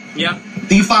agent. Yeah.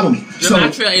 Do you follow me?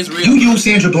 Gematria is real. You use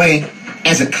Sandra Bland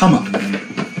as a come up,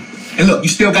 and look, you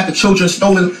still got the children's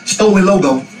stolen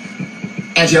logo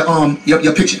as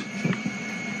your picture.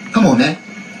 Come on, man.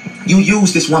 You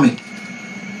use this woman.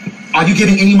 Are you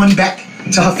giving any money back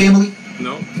to her family?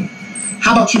 No.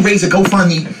 How about you raise a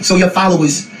GoFundMe so your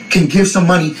followers can give some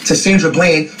money to Sandra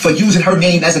Bland for using her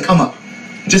name as a come up,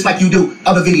 just like you do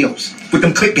other videos with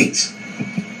them clickbaits?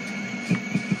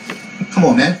 Come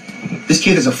on, man. This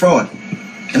kid is a fraud,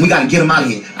 and we gotta get him out of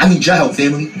here. I need your help,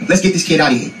 family. Let's get this kid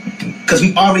out of here, because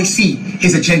we already see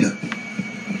his agenda.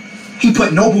 He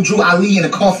put Noble Drew Ali in a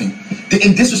coffin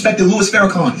and disrespected Louis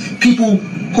Farrakhan, people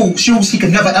whose shoes he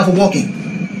could never ever walk in.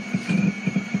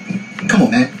 Come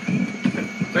on, man.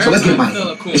 So let's get him out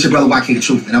of here. It's your brother YK the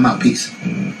Truth, and I'm out. Peace.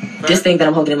 This thing that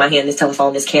I'm holding in my hand, this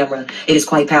telephone, this camera, it is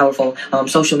quite powerful.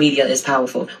 Social media is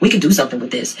powerful. We can do something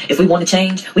with this. If we want to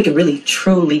change, we can really,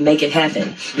 truly make it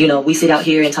happen. We sit out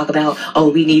here and talk about, oh,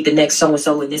 we need the next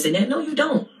so-and-so and this and that. No, you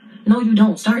don't. No, you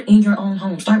don't. Start in your own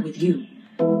home. Start with you.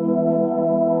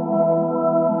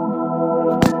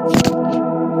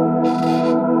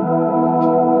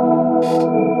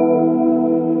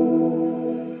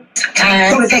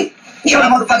 Show the date. Show the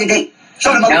motherfucking date.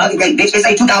 Show the motherfucking date, bitch. They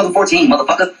say 2014,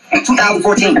 motherfucker.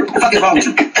 2014. What the fuck is wrong with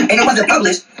you? And it wasn't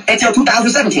published until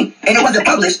 2017. And it wasn't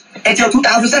published until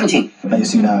 2017. Now you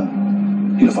see now,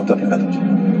 you done fucked up, you know that, don't you?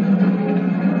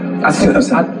 I thought,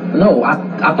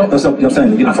 That's what I'm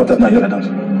saying, you done fucked up now, you know that, don't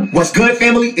you? What's good,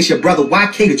 family? It's your brother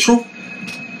YK the Truth.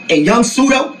 And young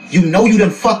Pseudo, you know you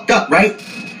done fucked up, right?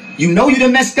 You know you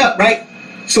done messed up, right?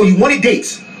 So you wanted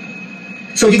dates.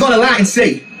 So you're gonna lie and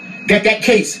say that that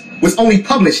case was only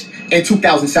published in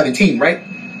 2017, right?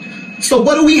 So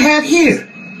what do we have here?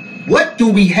 What do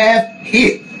we have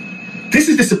here? This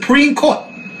is the Supreme Court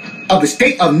of the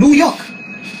state of New York.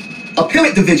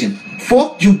 Appellate Division,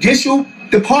 4th Judicial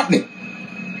Department.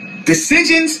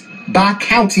 Decisions by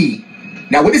county.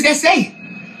 Now what does that say?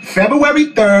 February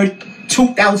 3rd,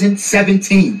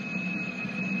 2017.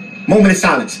 Moment of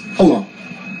silence. Hold on.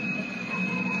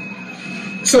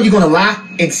 So you're gonna lie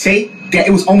and say that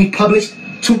it was only published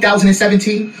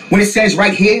 2017 when it says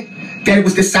right here that it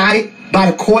was decided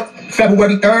by the court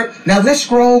February 3rd? Now let's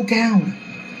scroll down.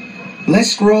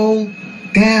 Let's scroll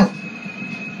down.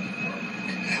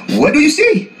 What do you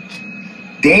see?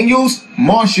 Daniels,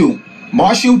 Marshall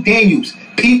Daniels,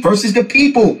 Pete versus the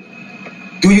people.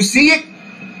 Do you see it?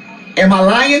 Am I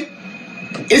lying?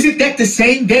 Isn't that the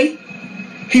same day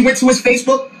he went to his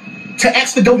Facebook to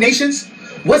ask for donations?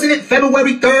 Wasn't it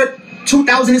February 3rd,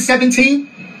 2017?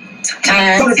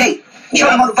 Show the date. Show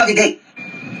the motherfucking date.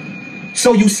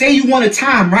 So you say you want a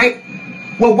time, right?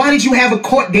 Well, why did you have a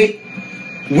court date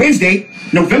Wednesday,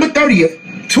 November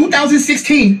 30th,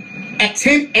 2016 at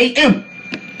 10 a.m.?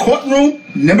 Courtroom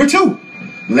number 2.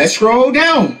 Let's scroll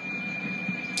down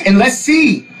and let's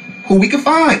see who we can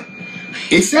find.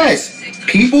 It says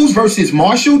Peoples versus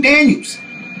Marshall Daniels.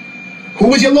 Who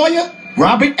was your lawyer?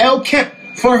 Robert L. Kemp.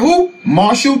 For who?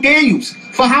 Marshall Daniels.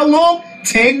 For how long?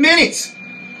 10 minutes.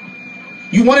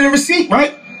 You wanted a receipt,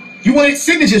 right? You wanted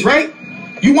signatures, right?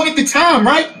 You wanted the time,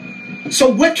 right? So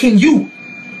what can you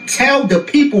tell the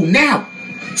people now?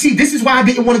 See, this is why I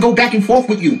didn't want to go back and forth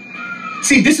with you.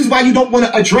 See, this is why you don't want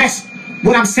to address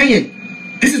what I'm saying.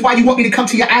 This is why you want me to come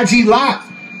to your IG live.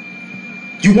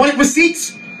 You wanted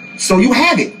receipts, so you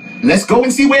have it. Let's go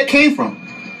and see where it came from.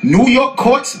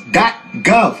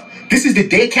 NewYorkCourts.gov. This is the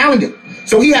day calendar.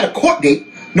 So he had a court date,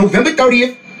 November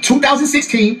 30th,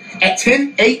 2016 at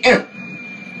 10 a.m.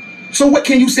 So what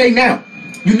can you say now?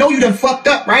 You know you done fucked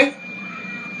up, right?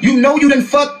 You know you done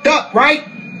fucked up, right?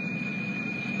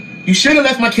 You should have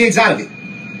left my kids out of it.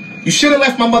 You should have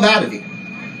left my mother out of it.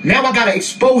 Now I gotta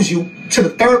expose you to the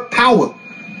third power.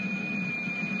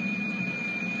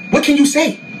 What can you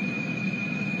say?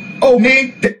 Oh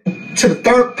man, to the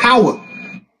third power.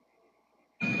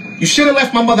 You should have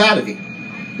left my mother out of it.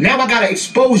 Now I gotta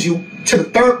expose you to the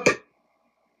third.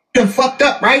 You done fucked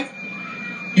up, right?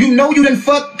 You know you done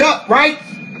fucked up, right?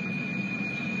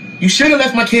 You should have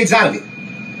left my kids out of it.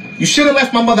 You should have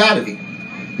left my mother out of it.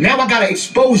 Now I gotta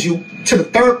expose you to the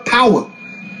third power.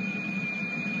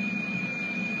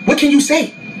 What can you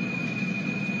say?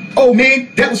 Oh man,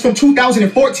 that was from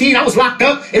 2014. I was locked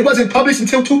up. It wasn't published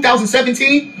until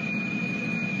 2017.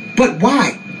 But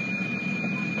why?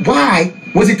 Why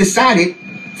was it decided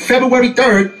February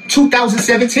 3rd,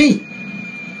 2017?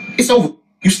 It's over.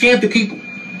 You scammed the people.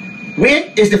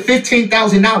 When is the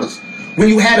 $15,000? When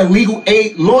you had a legal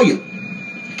aid lawyer.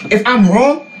 If I'm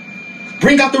wrong,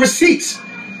 bring out the receipts.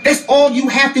 That's all you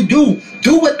have to do.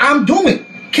 Do what I'm doing.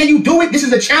 Can you do it? This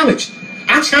is a challenge.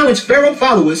 I challenge Pharaoh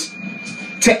followers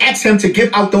to ask him to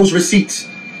give out those receipts.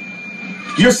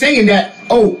 You're saying that,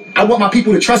 oh, I want my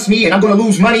people to trust me and I'm going to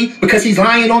lose money because he's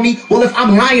lying on me. Well, if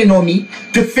I'm lying on me,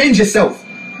 defend yourself.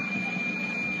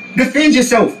 Defend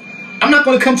yourself. I'm not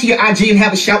going to come to your IG and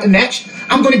have a shouting match.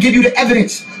 I'm going to give you the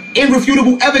evidence,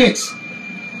 irrefutable evidence.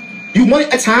 You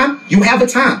wanted a time, you have a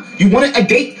time. You wanted a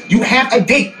date, you have a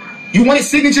date. You wanted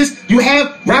signatures, you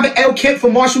have Robert L. Kemp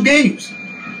for Marshall Daniels.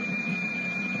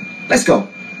 Let's go.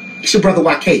 It's your brother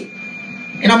YK.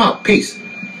 And I'm out. Peace.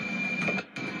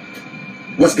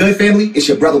 What's good, family? It's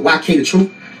your brother YK the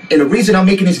Truth. And the reason I'm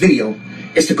making this video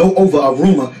is to go over a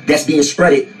rumor that's being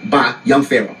spreaded by Young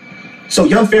Pharaoh. So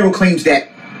Young Pharaoh claims that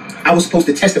I was supposed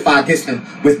to testify against him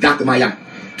with Dr. Mayat.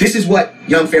 This is what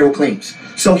Young Pharaoh claims.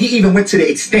 So he even went to the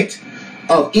extent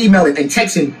of emailing and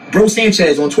texting Bro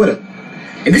Sanchez on Twitter.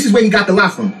 And this is where he got the lie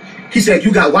from. He said,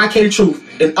 you got YK the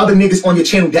Truth and other niggas on your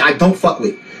channel that I don't fuck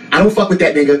with. I don't fuck with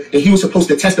that nigga, and he was supposed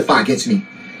to testify against me.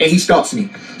 And he stalks me.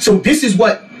 So this is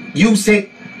what you sent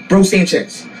Bro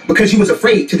Sanchez, because you was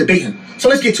afraid to debate him. So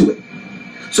let's get to it.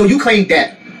 So you claimed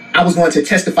that I was going to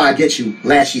testify against you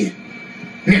last year.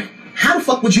 Now, how the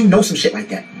fuck would you know some shit like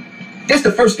that? That's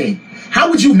the first thing. How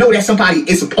would you know that somebody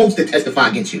is supposed to testify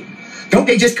against you? Don't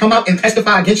they just come out and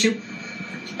testify against you?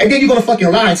 And then you're gonna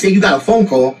fucking lie and say you got a phone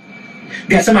call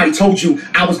that somebody told you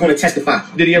I was gonna testify.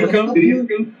 Did he ever come?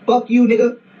 Fuck you,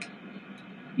 nigga.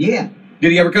 Yeah.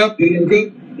 Did he ever come?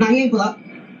 Nah, he ain't pull up.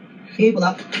 He ain't pull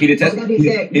up. He did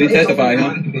testify,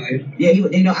 huh? Yeah,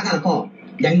 you know, I got a call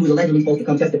that he was allegedly supposed to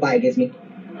come testify against me.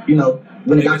 You know,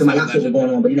 when the Dr. Mayat shit was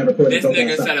going on, but he never pulled it. This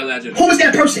nigga said allegedly. Who was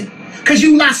that person? Because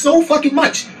you lie so fucking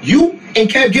much. You and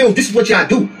Kev Gill, this is what y'all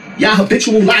do. Y'all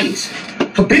habitual liars.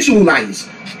 Habitual liars.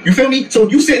 You feel me? So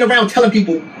if you sitting around telling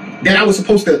people that I was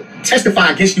supposed to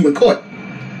testify against you in court,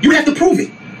 you have to prove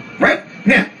it. Right?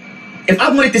 Now, if I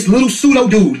wanted this little pseudo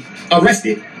dude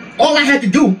arrested, all I had to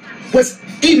do was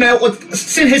email or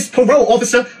send his parole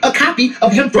officer a copy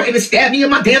of him threatening to stab me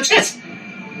in my damn chest.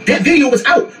 That video was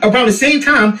out around the same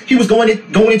time he was going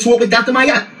into it with Dr.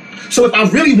 Mayat. So if I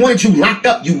really wanted you locked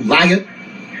up, you liar,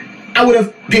 I would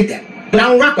have did that. But I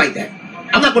don't rock like that.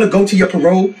 I'm not going to go to your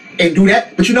parole and do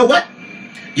that. But you know what?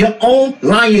 Your own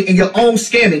lying and your own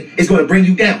scamming is going to bring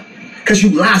you down. Because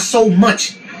you lie so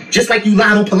much. Just like you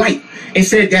lied on Polite and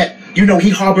said that, you know,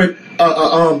 he harbored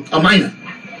a minor.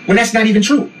 When that's not even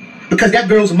true. Because that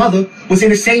girl's mother was in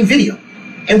the same video.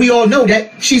 And we all know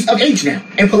that she's of age now.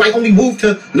 And Polite only moved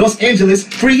to Los Angeles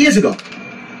 3 years ago.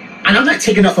 And I'm not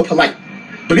taking up for Polite.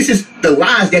 But this is the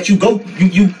lies that you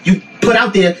put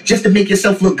out there just to make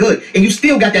yourself look good. And you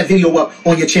still got that video up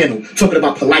on your channel talking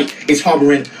about Polite is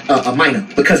harboring a minor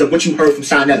because of what you heard from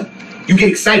Sinetta. You get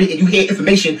excited and you hear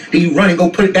information, then you run and go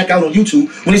put it back out on YouTube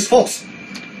when it's false.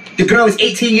 The girl is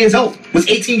 18 years old, was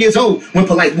 18 years old when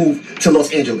Polite moved to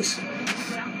Los Angeles.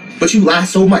 But you lie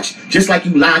so much, just like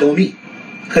you lied on me.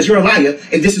 Because you're a liar,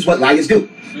 and this is what liars do.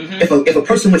 If a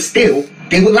person would steal,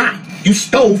 they would lie. You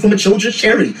stole from a children's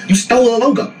charity. You stole a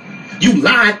logo. You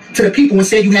lied to the people and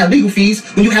said you had legal fees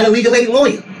when you had a legal aid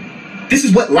lawyer. This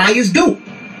is what liars do.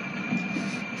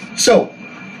 So,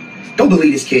 don't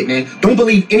believe this kid, man. Don't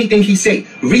believe anything he say.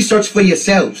 Research for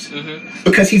yourselves.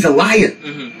 Because he's a liar.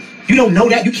 You don't know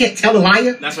that? You can't tell a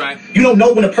liar? That's right. You don't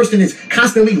know when a person is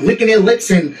constantly licking their lips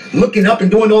and looking up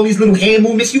and doing all these little hand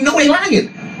movements. You know they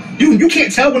lying. You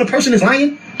can't tell when a person is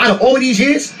lying out of all of these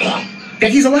years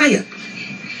that he's a liar.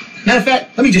 Matter of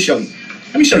fact, let me just show you.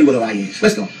 Let me show you what a liar is.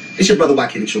 Let's go. It's your brother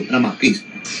YK the Truth, and I'm out. Peace.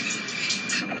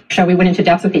 Show we went into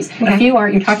depth with these. A few are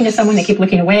you're talking to someone, they keep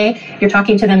looking away. You're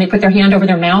talking to them, they put their hand over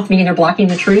their mouth, meaning they're blocking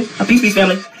the truth. Peace,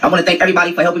 family. I want to thank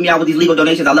everybody for helping me out with these legal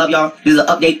donations. I love y'all. This is an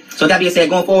update. So that being said,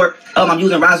 going forward, I'm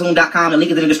using Razoom.com. The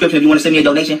link is in the description if you want to send me a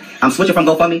donation. I'm switching from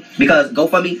GoFundMe because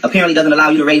GoFundMe apparently doesn't allow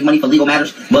you to raise money for legal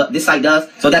matters, but this site does.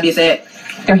 So that being said,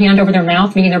 their hand over their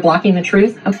mouth, meaning they're blocking the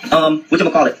truth.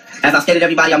 Whatchamacallit? As I stated,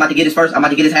 everybody, I'm about to get his first. I'm about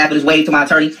to get his half of his wage to my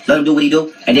attorney. Let him do what he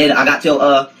do. And then I got till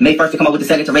May 1st to come up with the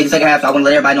second to raise the second half. So I want to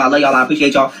let everybody know I love y'all. I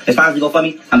appreciate y'all. As far as the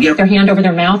GoFundMe, I'm getting their hand over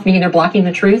their mouth, meaning they're blocking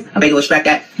the truth. I'm able to extract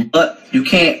that. But you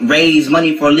can't raise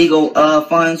money for legal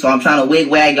funds. So I'm trying to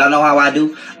wig-wag. Y'all know how I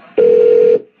do.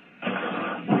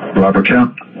 Robert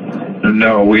Kemp?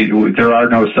 No, there are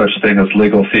no such thing as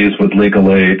legal fees with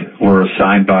legal aid. We're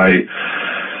assigned by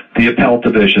the Appellate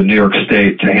Division, New York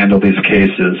State, to handle these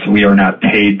cases. We are not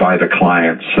paid by the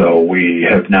client, so we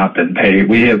have not been paid.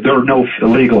 There are no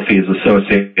legal fees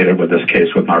associated with this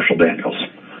case with Marshall Daniels.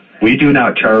 We do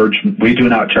not charge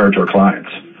our clients.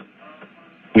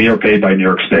 We are paid by New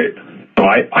York State. So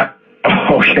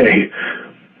okay.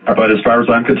 But as far as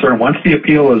I'm concerned, once the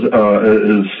appeal is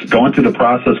going through the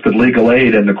process with legal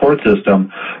aid and the court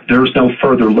system, there's no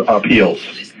further appeals.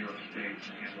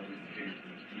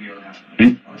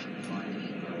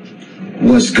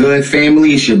 What's good,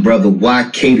 family? It's your brother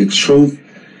YK the Truth.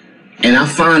 And I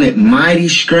find it mighty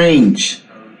strange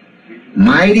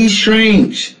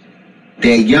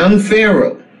that young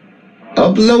Pharaoh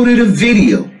uploaded a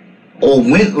video or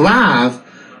went live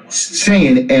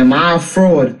saying, am I a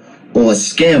fraud or a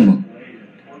scammer?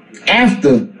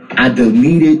 After I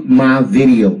deleted my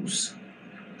videos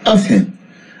of him.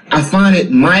 I find it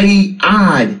mighty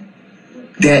odd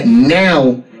that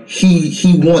now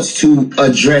he wants to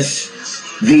address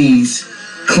these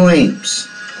claims,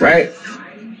 right?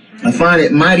 I find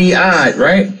it mighty odd,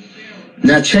 right?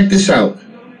 Now check this out.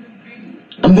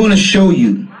 I'm going to show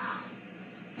you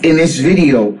in this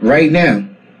video right now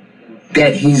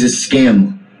that he's a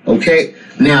scammer, okay?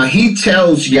 Now he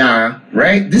tells y'all,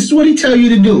 right? This is what he tell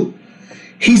you to do.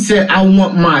 He said, I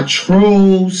want my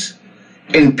trolls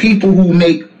and people who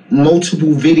make multiple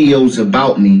videos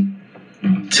about me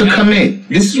to come in.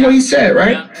 This is what he said,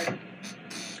 right?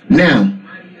 Now,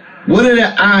 what are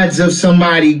the odds of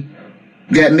somebody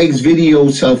that makes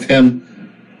videos of him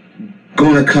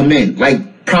gonna come in?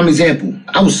 Like, prime example,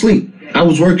 I was asleep. I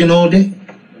was working all day.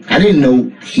 I didn't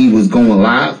know he was going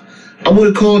live. I would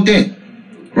have called in,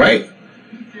 right?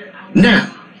 Now,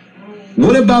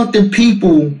 what about the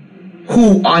people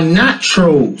who are not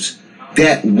trolls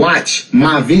that watch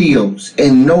my videos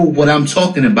and know what I'm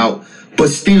talking about, but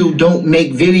still don't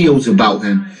make videos about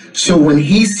him? So when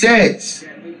he says,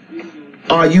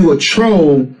 are you a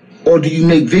troll or do you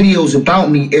make videos about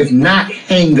me? If not,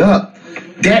 hang up.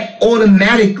 That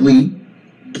automatically,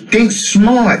 think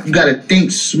smart. You gotta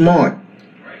think smart.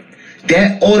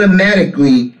 That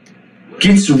automatically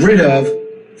gets rid of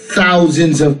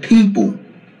thousands of people.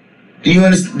 Do you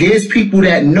understand? There's people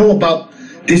that know about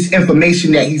this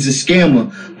information that he's a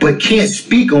scammer, but can't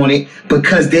speak on it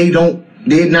because they're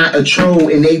not a troll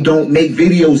and they don't make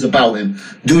videos about him.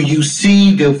 Do you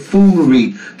see the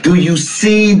foolery? Do you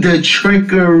see the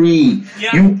trickery?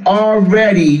 Yeah. You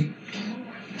already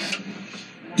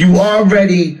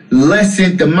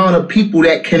lessened the amount of people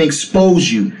that can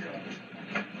expose you.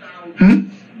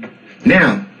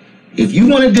 Now, if you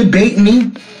want to debate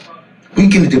me, we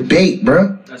can debate,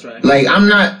 bro. That's right. Like,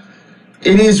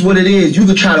 it is what it is. You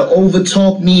could try to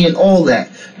overtalk me and all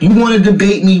that. You want to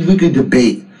debate me, we could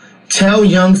debate. Tell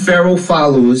Young Pharaoh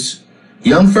followers,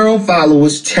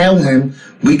 tell him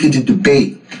we could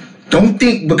debate. Don't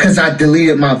think because I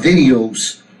deleted my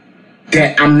videos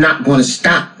that I'm not going to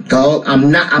stop, dog.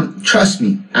 Trust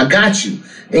me, I got you.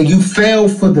 And you fell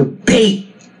for the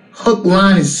bait, hook,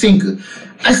 line, and sinker.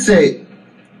 I said,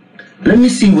 let me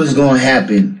see what's going to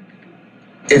happen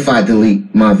if I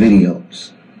delete my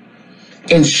videos.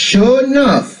 And sure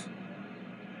enough,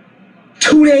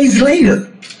 2 days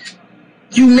later,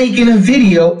 you making a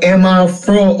video, am I a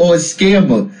fraud or a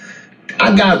scammer?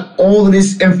 I got all of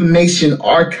this information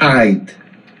archived.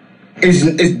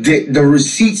 The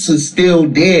receipts are still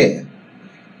there.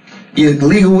 Your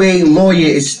legal aid lawyer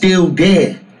is still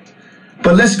there.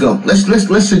 But let's go.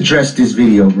 Let's address this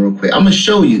video real quick. I'm gonna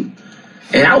show you.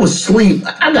 And I was asleep.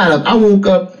 I woke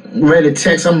up, read a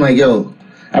text. I'm like, yo,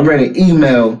 I read an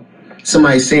email.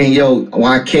 Somebody saying, yo,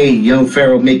 YK, Young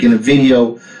Pharaoh making a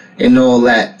video and all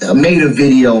that. Made a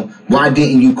video. Why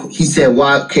didn't you? He said,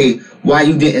 YK, why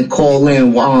you didn't call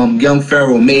in? Young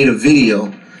Pharaoh made a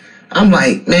video. I'm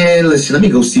like, man, listen, let me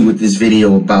go see what this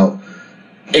video about.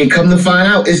 And come to find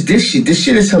out, it's this shit. This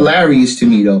shit is hilarious to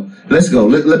me, though. Let's go.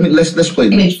 Let's play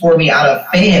this. Image for me out of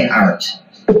fan art.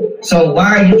 So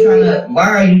why are you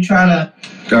trying to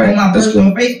on my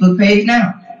personal Facebook page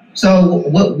now? So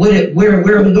where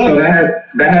are we going? So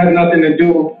that has nothing to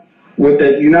do with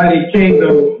the United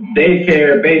Kingdom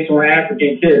daycare based on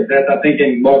African kids. That's, I think,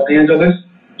 in Los Angeles.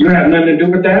 You have nothing to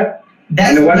do with that?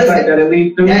 And the website that it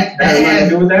leads to? That has nothing to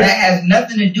do with that? That has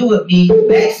nothing to do with me.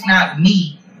 That's not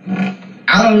me.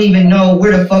 I don't even know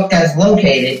where the fuck that's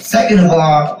located. Second of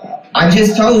all, I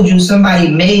just told you somebody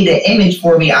made an image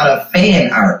for me out of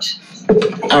fan art.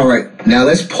 All right. Now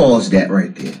let's pause that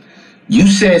right there. You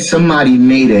said somebody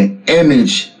made an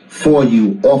image for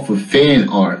you off of fan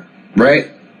art,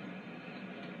 right?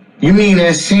 You mean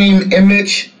that same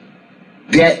image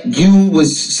that you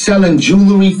was selling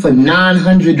jewelry for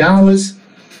 $900?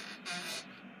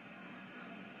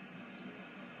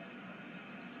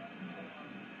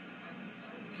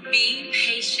 Be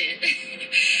patient.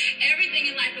 Everything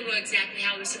in life will go exactly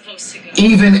how it was supposed to go.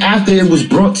 Even after it was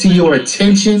brought to your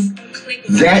attention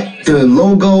that the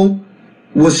logo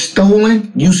was stolen,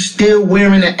 you still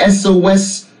wearing an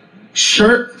SOS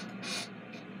shirt?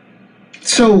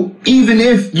 So even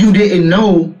if you didn't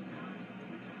know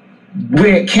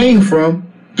where it came from,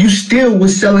 you still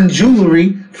was selling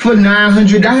jewelry for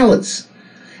 $900.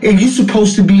 And you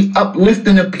supposed to be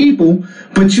uplifting the people,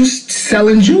 but you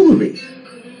selling jewelry.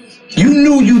 You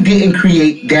knew you didn't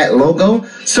create that logo,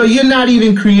 so you're not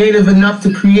even creative enough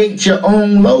to create your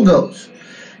own logos.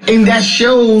 And that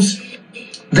shows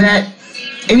that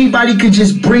anybody could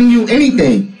just bring you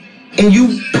anything and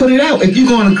you put it out. If you're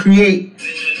going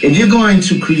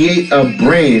to create a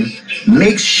brand,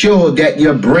 make sure that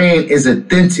your brand is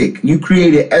authentic. You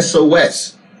created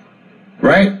SOS,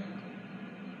 right?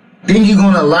 Then you're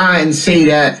going to lie and say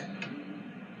that,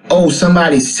 oh,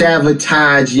 somebody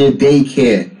sabotaged your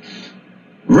daycare.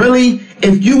 Really?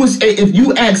 If you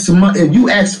asked for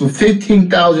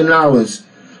 $15,000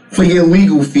 for your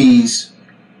legal fees,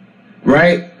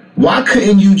 right? Why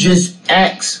couldn't you just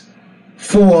ask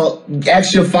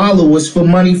your followers for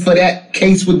money for that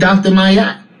case with Dr.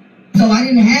 Mayat? So I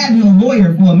didn't have no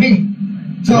lawyer for a minute.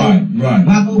 So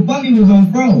my GoFundMe was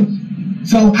on froze.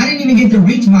 So I didn't even get to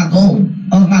reach my goal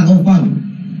of my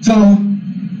GoFundMe. So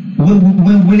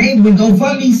when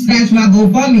GoFundMe snatched my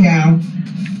GoFundMe down,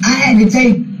 I had to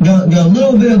take the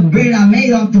little bit of bread I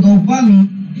made off the GoFundMe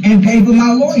and pay for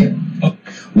my lawyer.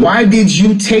 Why did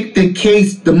you take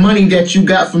the money that you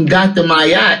got from Dr.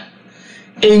 Mayat,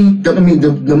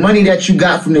 the money that you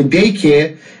got from the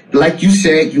daycare, like you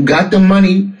said, you got the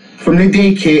money from the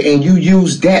daycare and you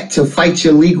used that to fight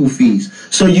your legal fees.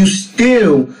 So you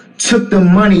still took the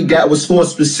money that was for a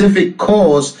specific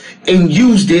cause and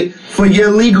used it for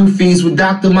your legal fees with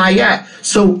Dr. Mayat.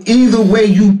 So either way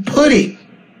you put it,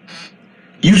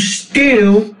 you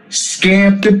still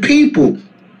scammed the people.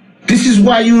 This is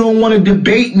why you don't want to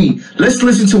debate me. Let's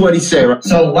listen to what he said. Right?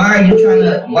 So why are you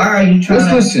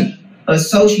trying to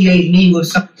associate me with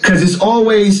something? Because he's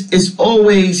always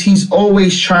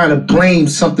trying to blame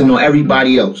something on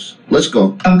everybody else. Let's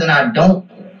go. Something I don't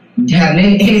have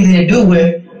anything to do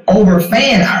with over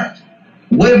fan art.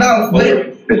 What about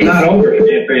it's not over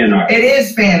fan art. It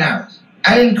is fan art.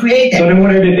 I didn't create that. So then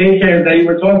what are the daycares that you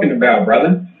were talking about,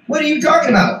 brother? What are you talking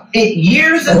about?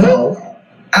 Years ago,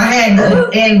 I had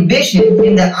the ambition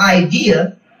and the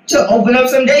idea to open up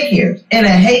some daycares. And a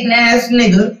hating ass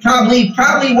nigga probably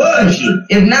was you.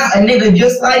 If not a nigga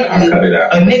just like you,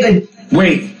 a nigga.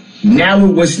 Wait, now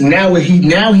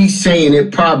he's saying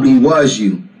it probably was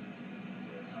you.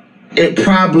 It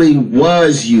probably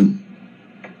was you.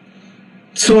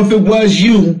 So if it was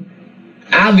you,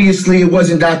 obviously it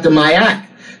wasn't Dr. Mayat.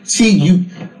 See, you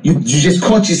just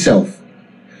caught yourself.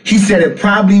 He said it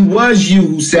probably was you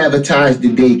who sabotaged the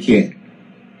daycare.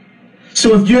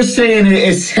 So if you're saying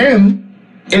it's him,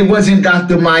 it wasn't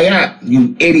Dr. Mayat,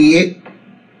 you idiot.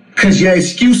 Because your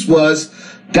excuse was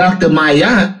Dr.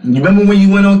 Mayat. You remember when you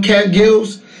went on Cat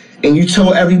Gills and you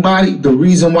told everybody the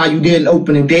reason why you didn't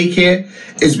open a daycare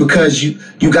is because you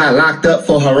got locked up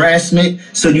for harassment,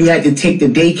 so you had to take the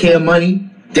daycare money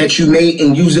that you made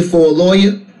and use it for a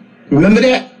lawyer? Remember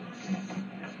that?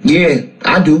 Yeah,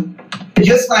 I do.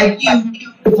 Just like you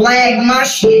flagged my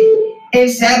shit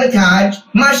and sabotage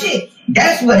my shit.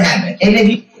 That's what happened. And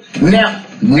if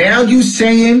now you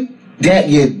saying that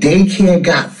your daycare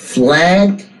got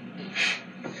flagged?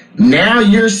 Now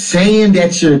you're saying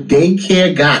that your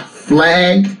daycare got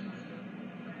flagged?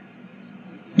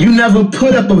 You never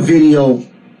put up a video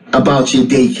about your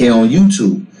daycare on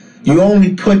YouTube. You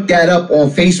only put that up on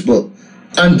Facebook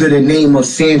under the name of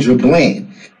Sandra Bland.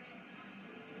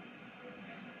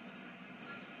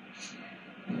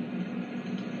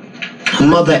 Her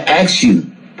mother asked you,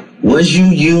 was you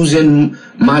using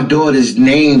my daughter's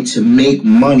name to make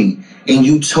money? And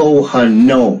you told her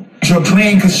no. You're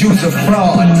playing because you're a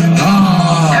fraud.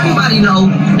 Everybody know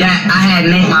that I had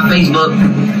named my Facebook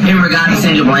in regard to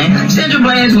Sandra Bland. Sandra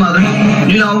Bland's mother,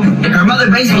 her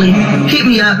mother basically hit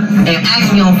me up and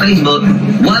asked me on Facebook,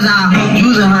 was I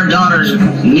using her daughter's,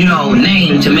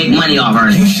 name to make money off her?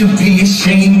 You should be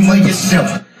ashamed of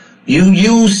yourself. You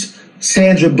use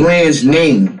Sandra Bland's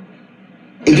name.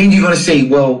 And then you're gonna say,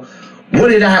 well,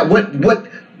 what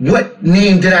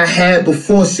name did I have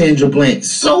before Sandra Bland?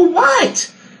 So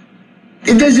what?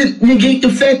 It doesn't negate the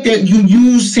fact that you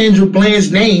use Sandra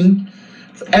Bland's name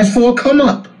as for a come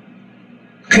up.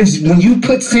 Because when you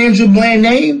put Sandra Bland's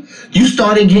name, you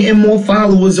started getting more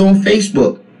followers on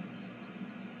Facebook.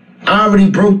 I already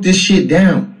broke this shit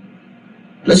down.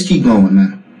 Let's keep going,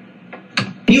 man.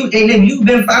 And if you've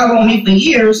been following me for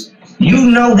years,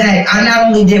 you know that I not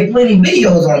only did plenty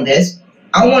videos on this,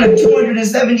 I won a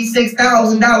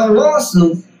 $276,000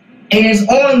 lawsuit, and it's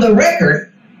on the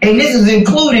record, and this is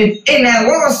included in that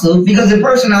lawsuit because the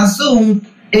person I sued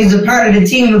is a part of the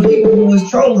team of people who was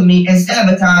trolling me and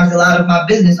sabotaged a lot of my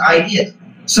business ideas.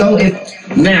 So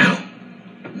Now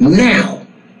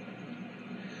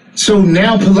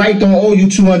Polite don't owe you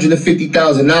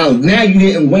 $250,000. Now you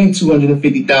didn't win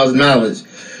 $250,000.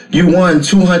 You won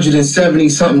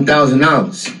 $270-something thousand, not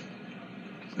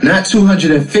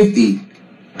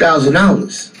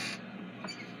 $250,000.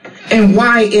 And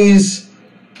why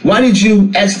did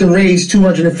you ask to raise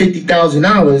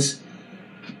 $250,000,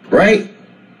 right,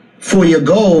 for your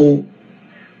goal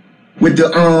with to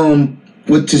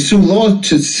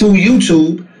sue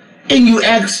YouTube, and you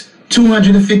asked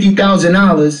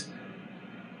 $250,000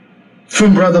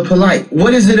 from Brother Polite?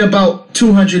 What is it about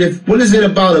what is it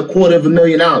about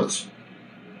 $250,000?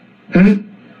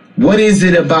 What is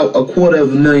it about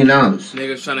 $250,000?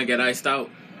 Niggas trying to get iced out.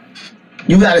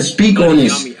 You gotta speak on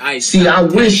this. See, I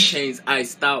wish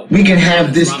we can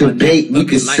have this debate. We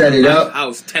can set it up.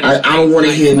 I don't want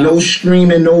to hear no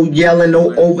screaming, no yelling,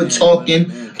 no over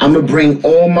talking. I'm gonna bring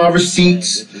all my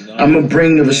receipts. I'm gonna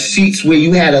bring the receipts where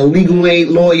you had a legal aid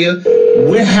lawyer.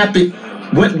 We're happy.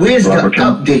 Where's the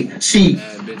update? See,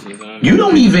 you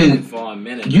don't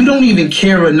even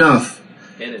care enough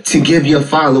to give your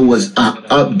followers an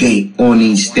update on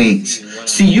these things.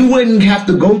 See, you wouldn't have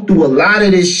to go through a lot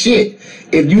of this shit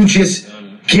if you just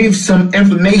give some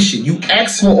information. You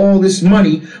ask for all this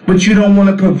money, but you don't want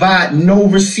to provide no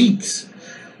receipts.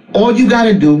 All you got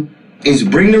to do is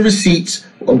bring the receipts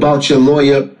about your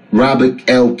lawyer, Robert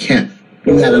L. Kemp.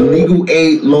 You had a legal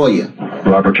aid lawyer.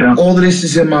 Robert Kemp. All of this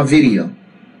is in my video.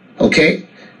 Okay?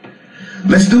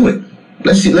 Let's do it.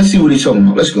 Let's see what he's talking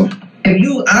about. Let's go. If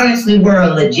you honestly were a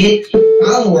legit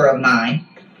follower of mine,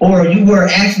 or you were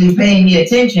actually paying me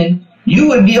attention, you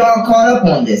would be all caught up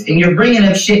on this. And you're bringing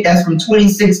up shit that's from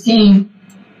 2016,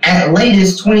 at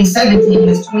latest 2017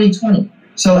 is 2020.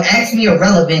 So ask me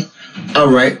irrelevant. All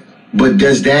right, but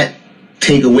does that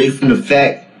take away from the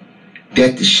fact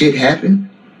that the shit happened?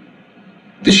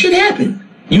 The shit happened.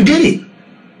 You did it.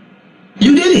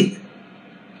 You did it.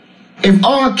 If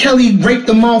R. Kelly raped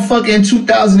the motherfucker in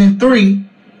 2003,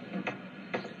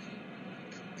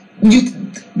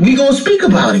 we gonna speak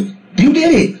about it. You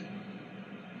did it.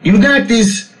 You're not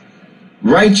this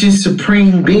righteous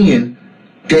supreme being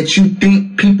that you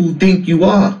think people think you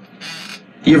are.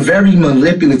 You're very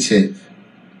manipulative.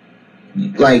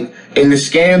 Like, and the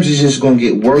scams is just gonna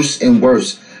get worse and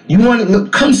worse. You want to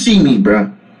look? Come see me,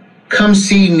 bro. Come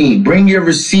see me. Bring your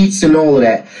receipts and all of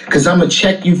that, cause I'm gonna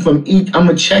check you from each. I'm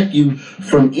gonna check you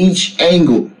from each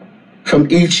angle. From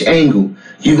each angle,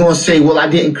 you're gonna say, "Well, I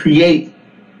didn't create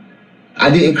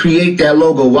that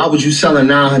logo. Why would you sell a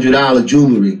 $900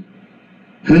 jewelry?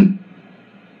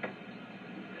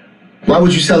 Why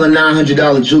would you sell a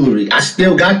 $900 jewelry? I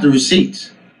still got the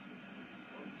receipts."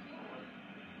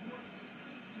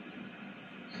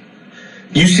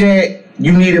 You said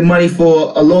you needed money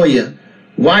for a lawyer.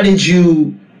 Why did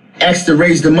you ask to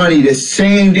raise the money the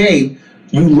same day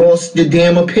you lost the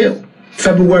damn appeal?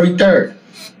 February 3rd.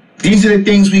 These are the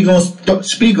things we gonna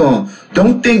speak on.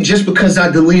 Don't think just because I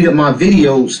deleted my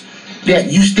videos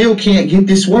that you still can't get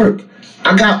this work.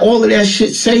 I got all of that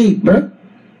shit saved, bro.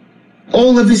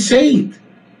 All of it saved.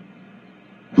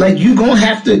 Like, you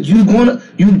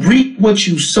reap what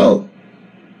you sow.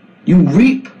 You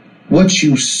reap what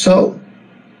you sow.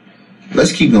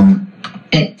 Let's keep going.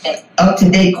 An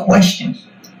up-to-date question.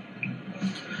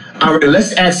 All right,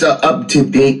 let's ask an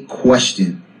up-to-date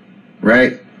question,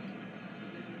 right?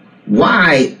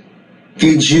 Why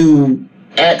did you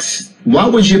ask? Why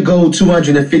would you go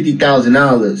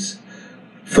 $250,000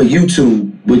 for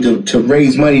YouTube to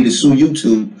raise money to sue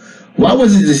YouTube? Why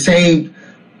was it the same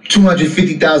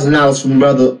 $250,000 from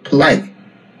Brother Polite?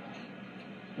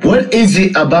 What is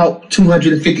it about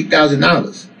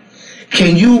 $250,000?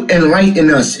 Can you enlighten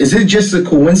us? Is it just a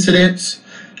coincidence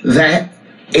that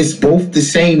it's both the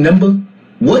same number?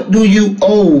 What do you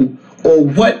owe, or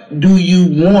what do you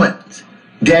want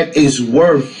that is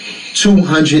worth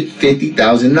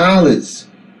 $250,000?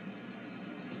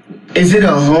 Is it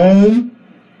a home?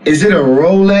 Is it a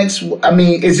Rolex? I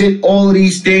mean, is it all of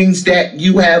these things that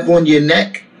you have on your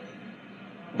neck?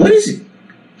 What is it?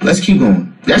 Let's keep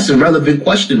going. That's a relevant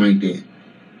question right there.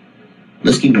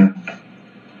 Let's keep going.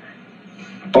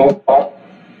 All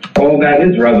that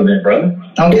is relevant, brother.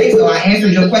 Okay, so I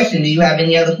answered your question. Do you have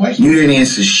any other questions? You didn't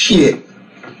answer shit.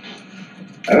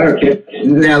 Okay.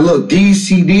 Now look, these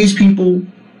people.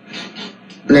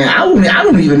 Now I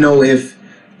don't even know if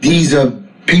these are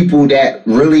people that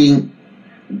really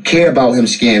care about him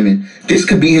scamming. This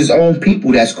could be his own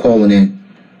people that's calling in.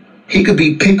 He could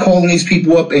be calling these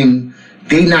people up and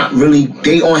they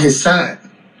on his side.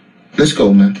 Let's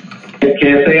go, man. I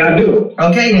can't say I do.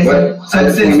 Okay, then so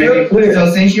since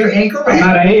you're incorrect. I'm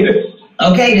not a hater.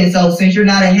 Okay, then so since you're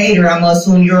not a hater, I'm gonna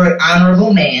assume you're an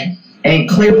honorable man, and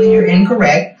clearly you're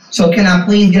incorrect. So can I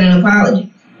please get an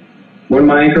apology? What am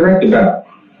I incorrect about?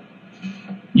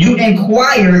 You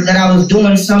inquired that I was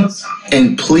doing something.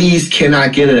 And please, can I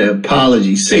get an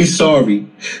apology? Say sorry,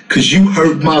 cause you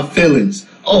hurt my feelings.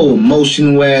 Oh,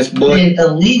 emotional ass boy. An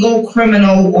illegal,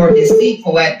 criminal, or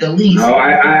deceitful at the least. No,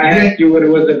 I asked you what it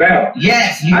was about.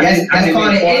 Yes, that's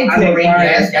called an inquiry.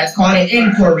 Yes, that's called an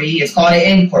inquiry. It's called an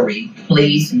inquiry.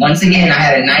 Please, once again, I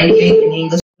had a 98 in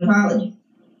English apology.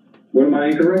 What am I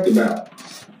incorrect about?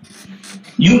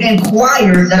 You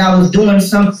inquired that I was doing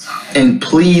something. And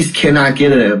please, can I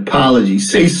get an apology?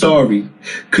 Say sorry,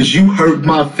 cause you hurt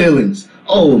my feelings.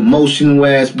 Oh, emotional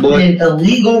ass boy. An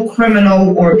illegal,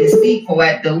 criminal, or deceitful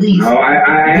at the least. No, I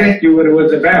asked you what it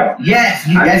was about. Yes,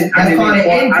 that's called an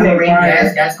inquiry.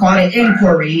 Yes, that's called an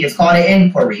inquiry. It's called an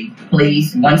inquiry.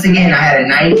 Please, once again, I had a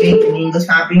 98 in English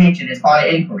comprehension. It's called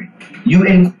an inquiry.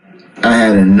 I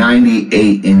had a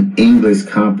 98 in English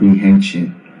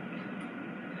comprehension.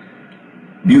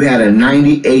 You had a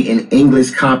 98 in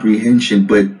English comprehension,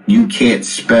 but you can't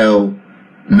spell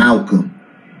Malcolm.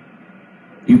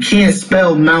 You can't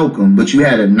spell Malcolm, but you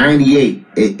had a 98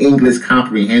 in English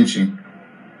comprehension.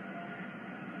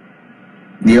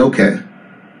 Yeah, okay.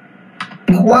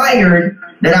 Inquired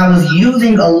that I was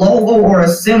using a logo or a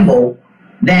symbol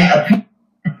that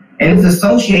and it's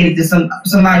associated to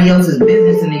somebody else's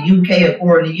business in the UK,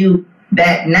 according to you,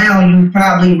 that now you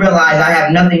probably realize I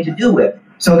have nothing to do with.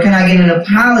 So can I get an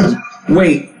apology?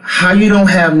 Wait, how you don't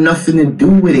have nothing to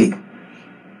do with it?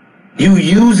 You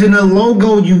using a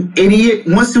logo, you idiot.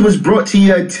 Once it was brought to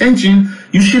your attention,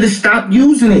 you should have stopped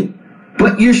using it.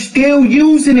 But you're still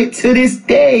using it to this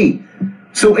day.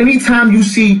 So anytime you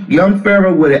see Young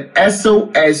Pharaoh with an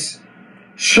SOS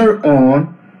shirt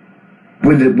on,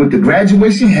 with the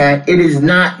graduation hat, it is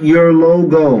not your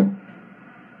logo.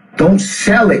 Don't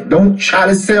sell it. Don't try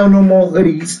to sell no more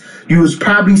hoodies. You was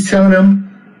probably selling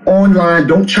them online.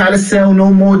 Don't try to sell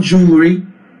no more jewelry,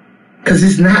 because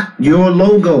it's not your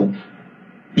logo.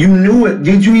 You knew it.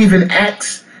 Did you even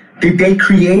ask? Did they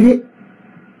create it?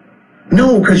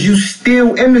 No, because you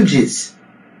steal images.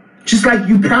 Just like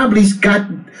you probably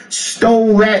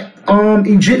stole that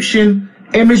Egyptian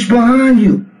image behind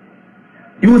you.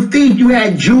 You would think you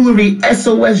had jewelry,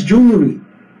 SOS jewelry.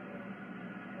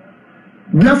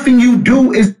 Nothing you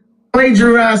do is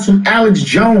plagiarize from Alex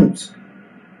Jones.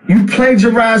 You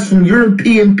plagiarize from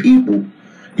European people,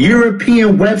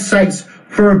 European websites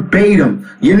verbatim.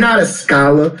 You're not a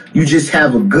scholar. You just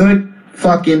have a good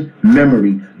fucking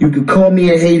memory. You could call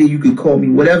me a hater. You could call me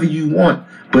whatever you want,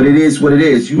 but it is what it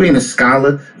is. You ain't a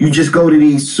scholar. You just go to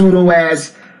these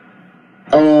pseudo-ass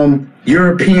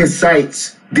European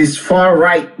sites, this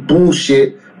far-right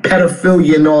bullshit,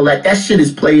 pedophilia and all that. That shit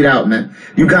is played out, man.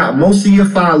 You got most of your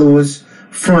followers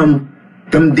from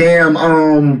them damn,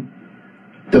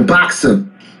 the boxer,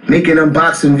 making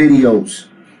unboxing videos,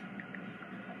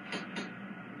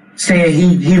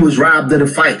 saying he was robbed of the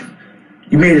fight.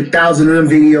 You made 1,000 of them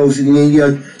videos and then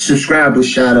your subscribers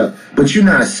shot up. But you're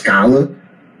not a scholar.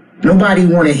 Nobody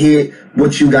want to hear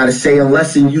what you got to say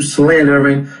unless you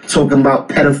slandering, talking about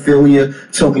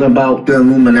pedophilia, talking about the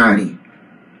Illuminati.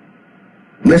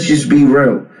 Let's just be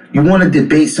real. You want to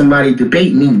debate somebody,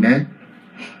 debate me, man.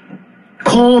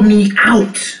 Call me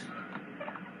out.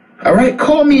 All right?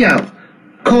 Call me out.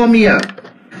 Call me out.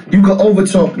 You can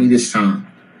overtalk me this time.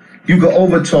 You can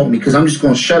overtalk me because I'm just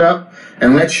going to shut up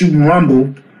and let you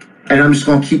rumble, and I'm just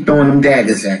going to keep throwing them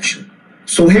daggers at you.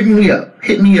 So hit me up.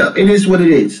 Hit me up. It is what it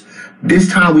is.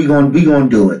 This time we gonna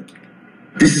do it.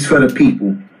 This is for the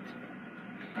people.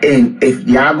 And if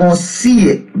y'all gonna see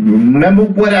it, remember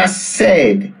what I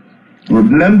said.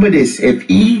 Remember this. If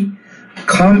he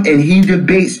come and he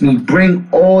debates me, bring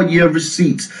all your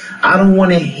receipts. I don't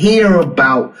want to hear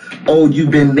about, oh, you've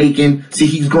been making, see,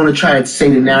 he's going to try to say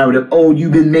the narrative, oh,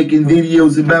 you've been making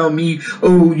videos about me,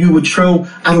 oh, you a troll.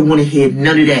 I don't want to hear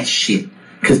none of that shit.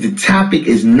 Because the topic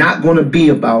is not going to be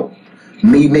about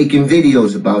me making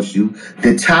videos about you.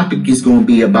 The topic is going to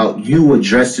be about you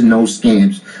addressing those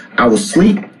scams. I was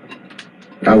asleep.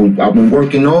 I've been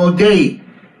working all day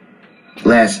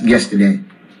yesterday.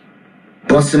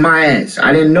 Busting my ass.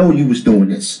 I didn't know you was doing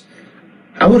this.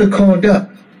 I would have called up.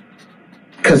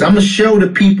 Because I'm going to show the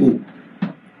people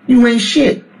you ain't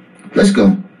shit. Let's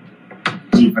go.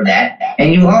 For that.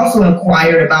 And you also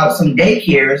inquired about some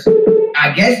daycares.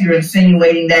 I guess you're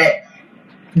insinuating that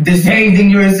the same thing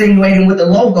you're insinuating with the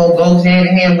logo goes hand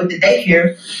in hand with the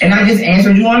daycare, and I just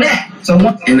answered you on that.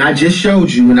 And I just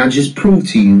showed you, and I just proved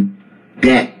to you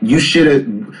that you should have,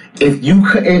 if you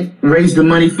couldn't raise the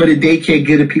money for the daycare,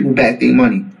 give the people back their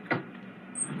money.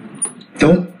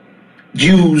 Don't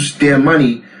use their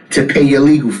money to pay your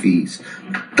legal fees.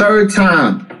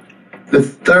 The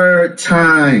third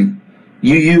time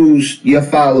you use your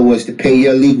followers to pay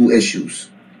your legal issues.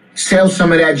 Sell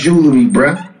some of that jewelry,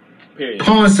 bruh. Period.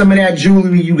 Pawn some of that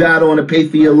jewelry you got on to pay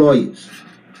for your lawyers.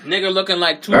 Nigga looking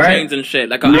like 2 Chainz and shit,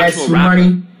 like an you actual some rapper.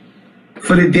 Money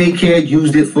for the daycare,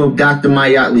 used it for Dr.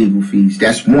 Mayat legal fees.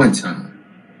 That's one time.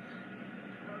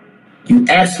 You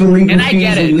asked for legal and I fees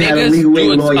get it. and you had a Niggas legal aid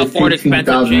do lawyer afford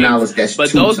expensive $15,000. That's but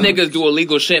 2 those times. niggas do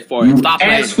illegal shit for it. You Stop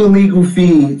playing. asked for legal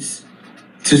fees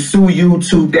to sue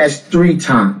YouTube. That's 3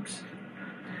 times.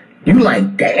 You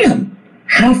like, damn,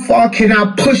 how far can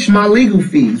I push my legal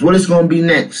fees? What is going to be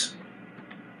next?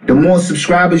 The more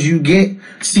subscribers you get,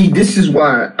 see, this is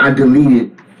why I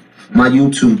deleted my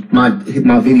YouTube, my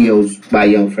videos by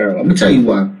Young Pharaoh. I'm gonna tell you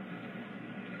why.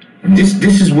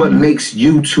 This is what makes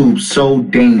YouTube so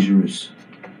dangerous.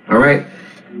 All right,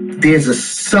 there's a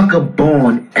sucker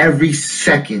born every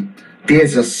second.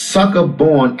 There's a sucker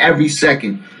born every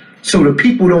second. So the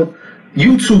people don't.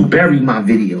 YouTube bury my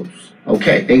videos.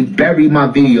 Okay, they bury my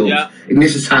videos, and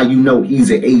this is how you know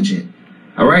he's an agent.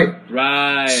 All right.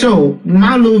 Right. So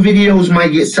my little videos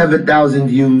might get 7,000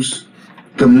 views,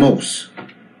 the most.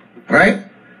 Right?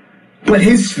 But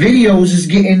his videos is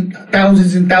getting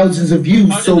thousands and thousands of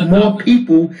views, so more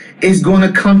people is going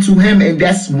to come to him, and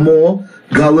that's more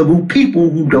gullible people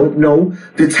who don't know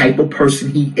the type of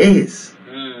person he is.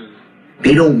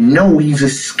 They don't know he's a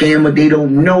scammer. They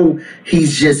don't know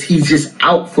he's just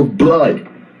out for blood.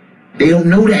 They don't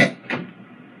know that.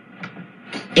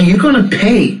 And you're going to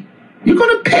pay. You're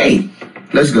going to pay.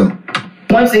 Let's go.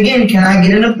 Once again, can I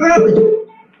get an apology?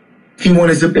 He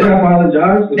wanted to I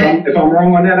apologize. If I'm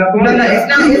wrong on that, I apologize.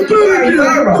 No, it's not. You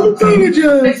are wrong.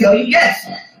 So yes.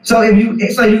 So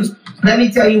let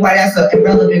me tell you why that's an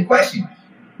irrelevant question.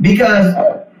 Because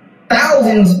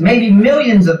thousands, maybe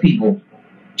millions of people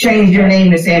changed their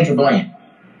name to Sandra Bland.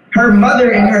 Her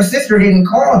mother and her sister didn't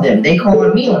call them. They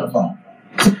called me on the phone.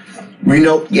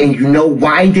 You know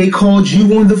why they called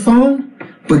you on the phone?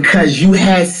 Because you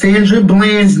had Sandra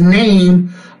Bland's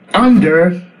name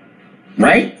under,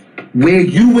 right? Where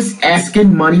you was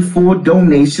asking money for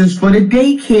donations for the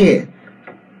daycare.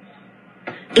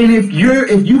 And if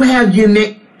you have your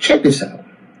name, check this out.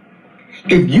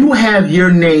 If you have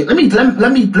your name, let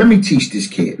me teach this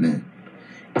kid, man.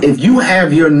 If you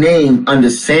have your name under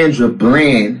Sandra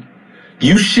Bland,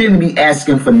 you shouldn't be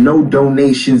asking for no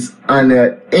donations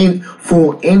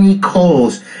for any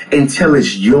cause until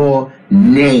it's your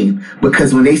name.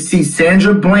 Because when they see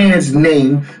Sandra Bland's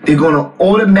name, they're going to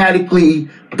automatically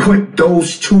put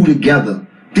those two together,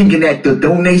 thinking that the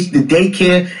donation, the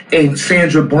daycare, and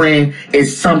Sandra Bland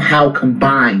is somehow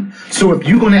combined. So if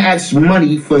you're going to ask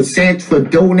money for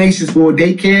donations for a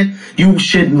daycare, you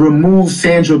should remove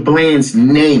Sandra Bland's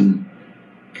name.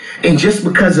 And just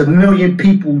because a million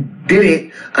people did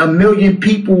it, a million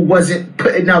people wasn't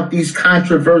putting out these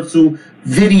controversial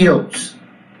videos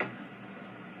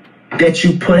that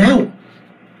you put out.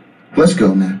 Let's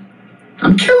go, man.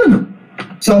 I'm killing them.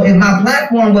 So if my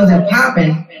platform wasn't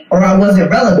popping or I wasn't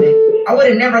relevant, I would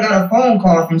have never got a phone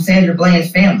call from Sandra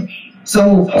Bland's family.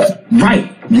 So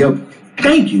right. Yep.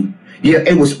 Thank you. Yeah,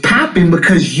 it was popping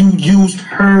because you used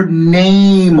her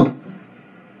name.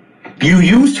 You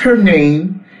used her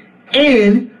name,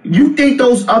 and you think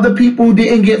those other people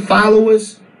didn't get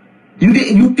followers?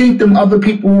 You think them other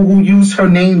people who used her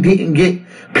name didn't get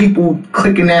people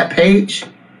clicking that page?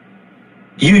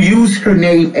 You used her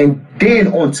name, and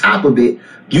then on top of it,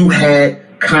 you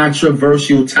had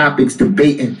controversial topics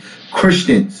debating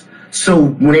Christians. So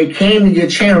when they came to your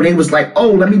channel, they was like,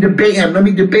 oh, let me debate him. Let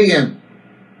me debate him.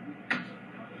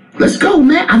 Let's go,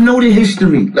 man. I know the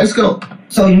history. Let's go.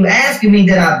 So you asking me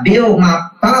that I build my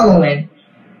following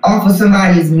off of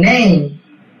somebody's name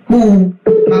who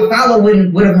my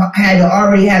following would have had to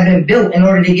already have been built in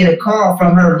order to get a call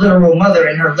from her literal mother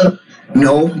and her little...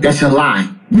 No, that's a lie.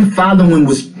 Your following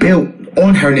was built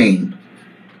on her name.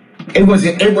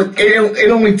 It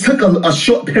only took a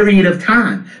short period of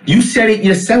time. You said it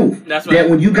yourself. That's right. That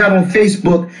when you got on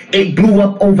Facebook, it blew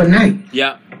up overnight.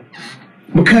 Yeah.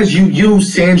 Because you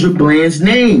used Sandra Bland's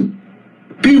name.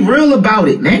 Be real about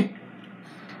it, man.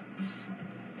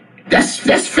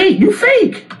 That's fake. You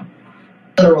fake.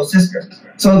 Literal sister.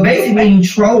 So basically you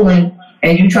trolling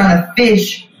and you trying to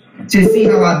fish to see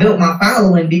how I built my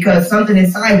following because something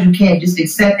inside you can't just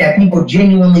accept that people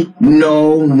genuinely...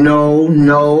 No.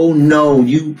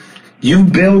 You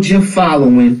build your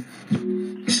following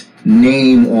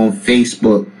name on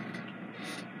Facebook.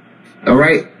 All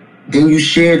right? Then you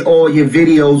shared all your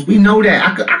videos. We know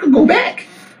that. I could go back.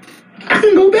 I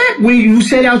can go back where you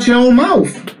said out your own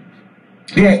mouth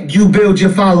that you build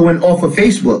your following off of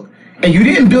Facebook. And you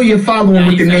didn't build your following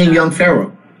with the name Young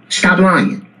Pharaoh. Stop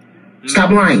lying.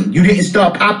 Stop lying. You didn't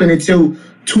start popping until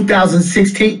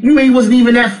 2016. You wasn't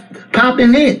even that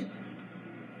popping then.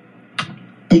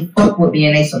 They fuck with me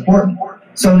and they support me.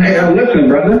 So now, listen,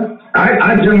 brother.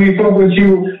 I genuinely fuck with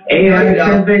you and I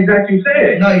understand things that you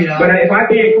said. No, you don't. But if I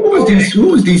can't...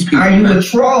 Who is these people? Are you a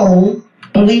troll?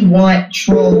 Only want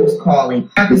trolls calling.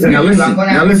 Now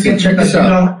listen, check this out. You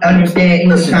don't understand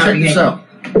English check this out.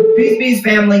 Peace,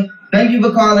 family. Thank you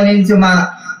for calling into my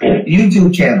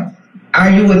YouTube channel. Are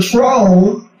you a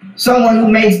troll? Someone who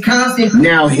makes constant...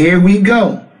 Now, here we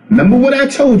go. Remember what I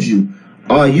told you.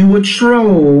 Are you a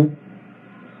troll?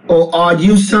 Or are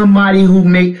you somebody who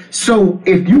make... So,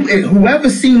 if whoever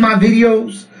seen my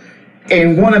videos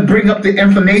and want to bring up the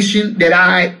information that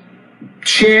I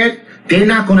shared, they're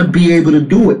not going to be able to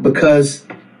do it because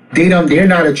they're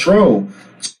not a troll.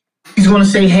 He's going to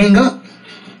say, hang up.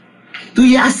 Do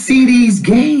y'all see these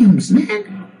games,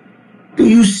 man? Do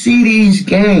you see these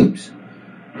games?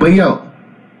 But yo,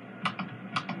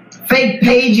 fake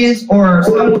pages or...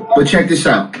 But check this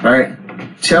out, all right?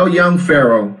 Tell Young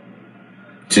Pharaoh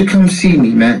to come see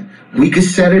me, man. We could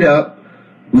set it up.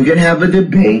 We can have a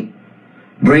debate.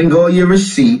 Bring all your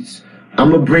receipts.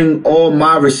 I'm going to bring all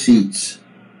my receipts.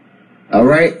 All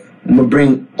right? I'm going to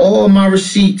bring all my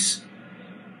receipts.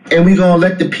 And we're going to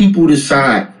let the people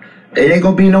decide. It ain't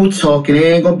going to be no talking. It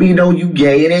ain't going to be no you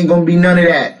gay. It ain't going to be none of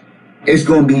that. It's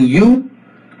going to be you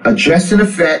addressing the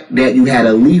fact that you had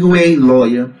a legal aid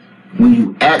lawyer when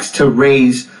you asked to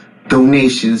raise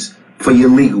donations for your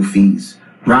legal fees.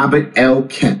 Robert L.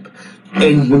 Kemp.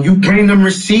 And when you bring them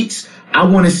receipts, I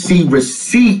want to see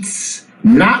receipts,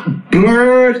 not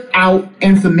blurred out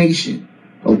information.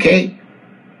 Okay?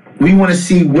 We want to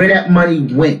see where that money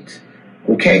went.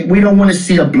 Okay? We don't want to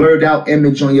see a blurred out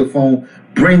image on your phone.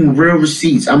 Bring real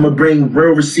receipts. I'm going to bring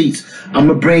real receipts. I'm going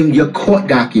to bring your court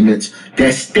documents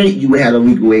that state you had a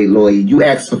legal aid lawyer. You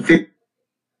asked for 50.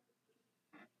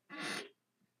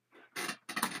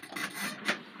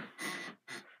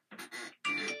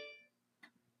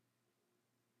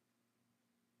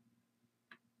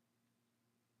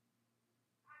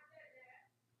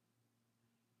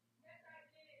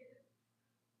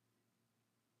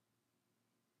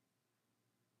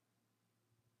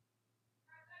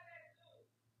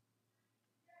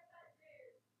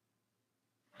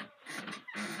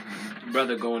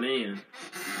 Brother going in.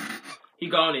 He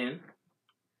gone in.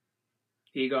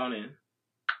 He gone in.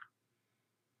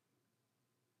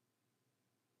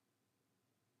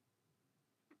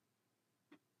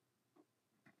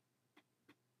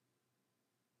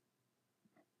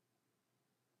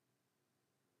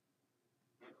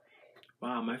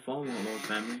 Wow, my phone won't load,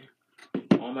 family.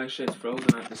 All my shit's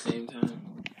frozen at the same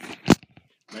time.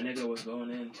 My nigga was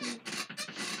going in too.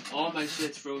 All my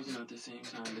shit's frozen at the same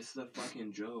time. This is a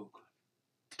fucking joke.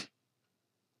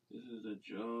 This is a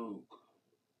joke.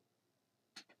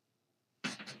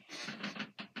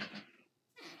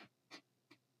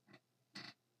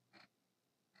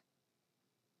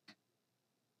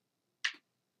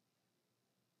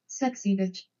 Sexy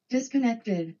bitch.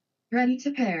 Disconnected. Ready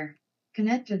to pair.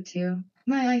 Connected to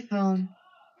my iPhone.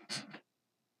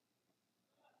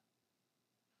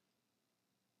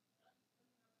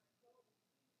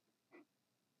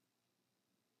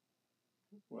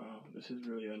 Wow, this is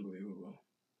really unbelievable.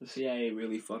 The CIA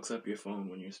really fucks up your phone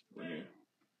when you're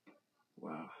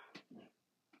wow.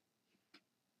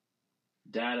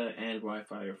 Data and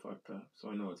Wi-Fi are fucked up,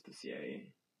 so I know it's the CIA.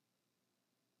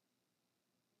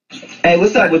 Hey,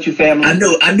 what's up with you, family? I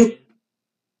know.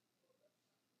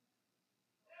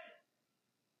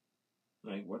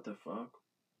 Like, what the fuck?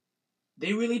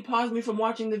 They really paused me from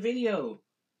watching the video.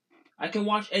 I can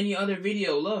watch any other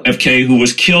video, look. FK, who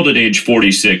was killed at age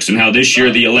 46, and how this year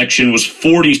the election was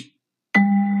 40.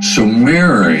 So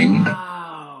mirroring.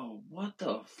 Wow, what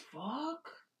the fuck?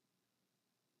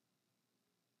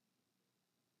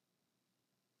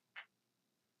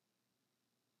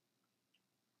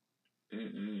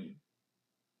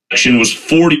 Election was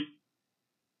 40.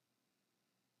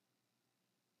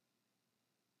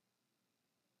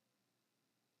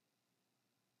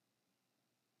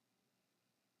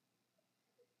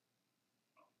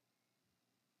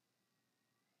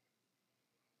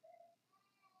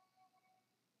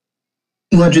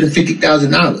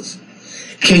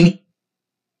 $250,000. Can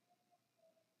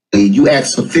you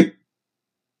ask for 50?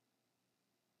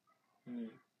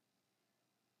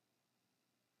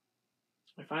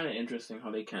 I find it interesting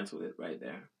how they canceled it right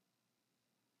there.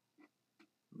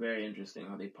 Very interesting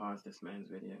how they paused this man's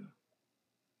video.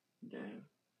 Damn.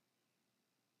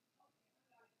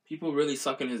 People really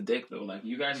sucking his dick though. Like,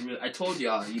 you guys really, I told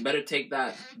y'all, you better take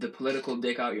the political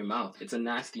dick out your mouth. It's a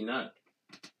nasty nut.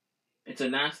 It's a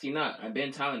nasty nut. I've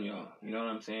been telling y'all. You know what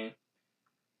I'm saying?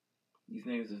 These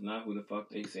niggas is not who the fuck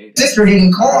they say. Sister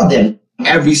didn't call them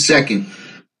every second.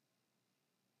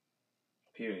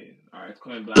 Period. Alright, it's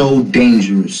coming back. So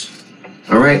dangerous.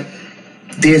 Alright?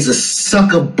 There's a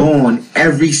sucker born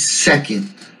every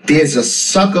second. There's a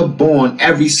sucker born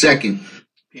every second.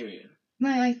 Period.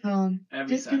 My iPhone.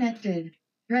 Disconnected.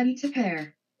 Ready to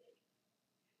pair.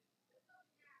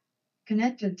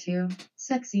 Connected to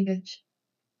Sexy bitch.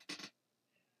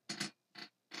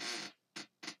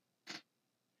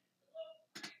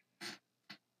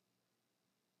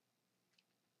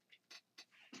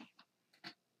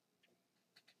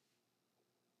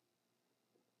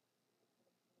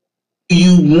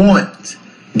 You want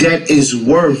that is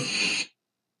worth.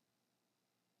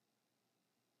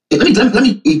 Let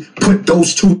me put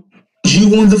those two.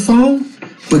 You on the phone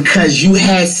because you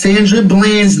had Sandra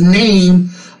Bland's name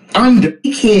under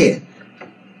care.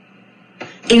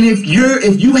 And if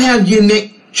you have your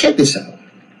name, check this out.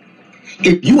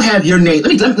 If you have your name,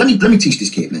 let me teach this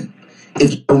kid, man.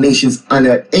 if donations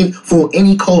for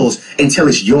any cause until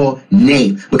it's your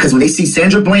name. Because when they see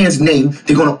Sandra Bland's name,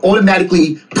 they're going to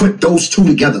automatically put those two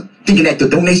together, thinking that the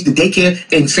donation to daycare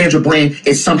and Sandra Bland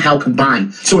is somehow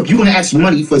combined. So if you're going to ask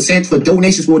money for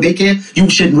donations for daycare, you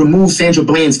should remove Sandra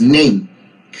Bland's name.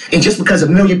 And just because a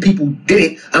million people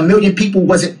did it, a million people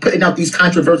wasn't putting out these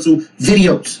controversial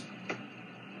videos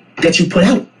that you put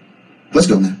out. Let's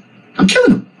go, man. I'm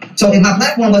killing them. So if my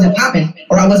platform wasn't popping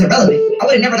or I wasn't relevant, I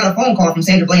would have never got a phone call from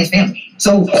Sandra Bland's family.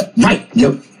 So right,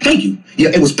 yep. Thank you. Yeah,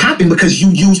 it was popping because you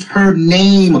used her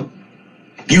name.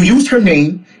 You used her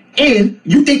name, and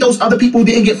you think those other people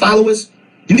didn't get followers?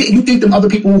 You think them other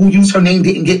people who used her name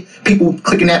didn't get people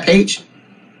clicking that page?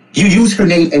 You used her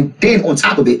name, and then on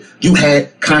top of it, you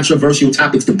had controversial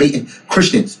topics debating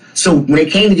Christians. So when they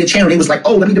came to your channel, they was like,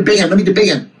 "Oh, let me debate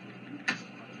him.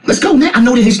 Let's go, man. I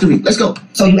know the history. Let's go."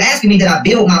 So you asking me that I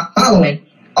build my following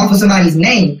off of somebody's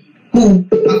name who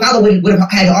my following would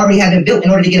have had already had been built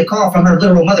in order to get a call from her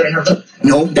literal mother and her little...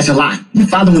 No, that's a lie. Your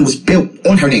following was built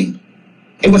on her name.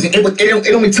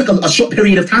 It only took a short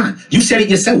period of time. You said it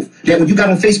yourself that when you got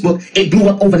on Facebook, it blew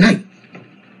up overnight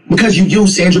because you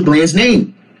used Sandra Bland's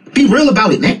name. Be real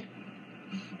about it, man.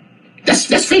 That's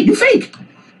fake. You fake.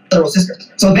 Little sister.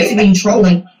 So basically, you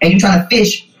trolling and you trying to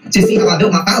fish to see how I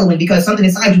built my following because something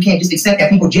inside you can't just accept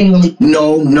that people genuinely.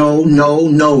 No.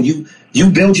 You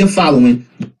build your following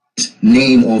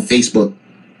name on Facebook.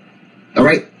 All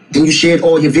right. Then you shared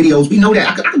all your videos. We know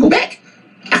that. I can go back.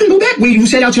 I can go back where you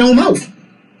said out your own mouth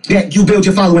that you build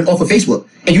your following off of Facebook,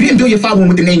 and you didn't build your following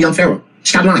with the name Young Pharaoh.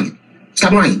 Stop lying.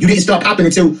 Stop lying. You didn't start popping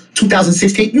until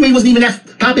 2016. You wasn't even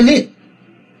that popping then.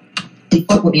 They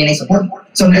fuck with me and they support me.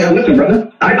 So now, listen,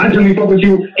 brother. I generally fuck with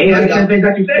you 8 out of 10 things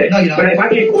that you said. No, you don't. But if I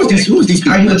can't, who's these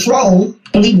people? Are you a troll?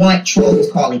 Only one troll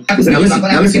is calling. Now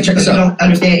listen, check this out. You don't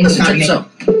understand English. Check this out.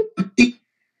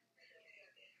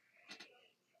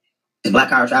 Black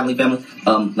Car Traveling family.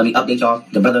 Let me update y'all.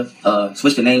 The brother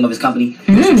switched the name of his company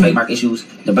due to some trademark issues.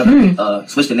 The brother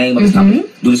switched the name of his company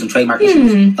due to some trademark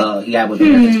issues he had with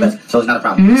American Express. So it's not a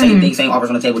problem. Same thing, same offers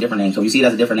on the table, different name. So if you see it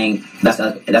as a different name, that's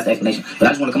the explanation. But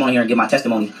I just want to come on here and give my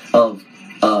testimony of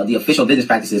the official business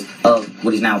practices of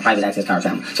what is now private access car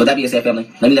travel. So that being said, family,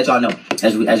 let me let y'all know.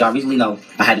 As y'all recently know,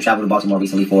 I had to travel to Baltimore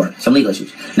recently for some legal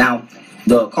issues. Now,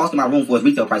 the cost of my room for its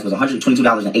retail price was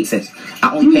 $122.08.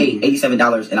 I only paid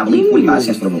 $87 and I believe 45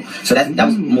 cents for the room. So that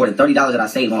was more than $30 that I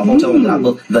saved on a hotel room that I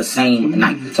booked the same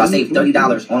night. So I saved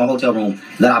 $30 on a hotel room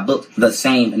that I booked the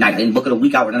same night. I didn't book it a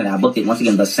week out or none of that. I booked it once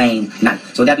again the same night.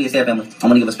 So that being said, family, I'm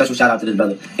going to give a special shout out to this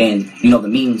brother and the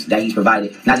means that he's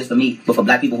provided, not just for me, but for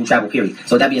black people who travel, period.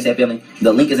 So that being said, family,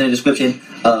 the link is in the description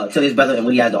to this brother and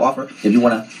what he has to offer if you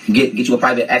want to get you a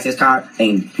private access card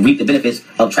and reap the benefits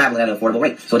of traveling at an affordable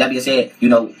rate. So that being said,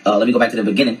 let me go back to the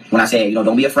beginning when I said,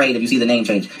 don't be afraid if you see the name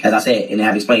change. As I said, and I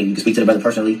have explained, you can speak to the brother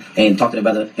personally and talk to the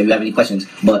brother if you have any questions.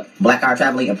 But Black Car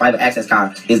Traveling and Private Access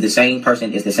Car is the same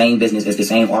person, it's the same business, it's the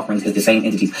same offerings, it's the same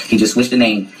entities. He just switched the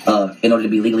name in order to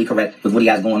be legally correct with what he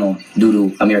has going on due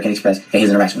to American Express and his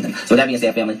interaction with them. So that being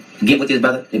said, family, get with this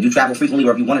brother. If you travel frequently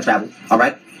or if you want to travel, all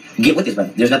right? Get with this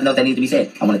brother. There's nothing else that needs to be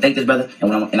said. I want to thank this brother,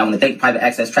 and I want to thank Private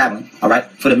Access Traveling, all right,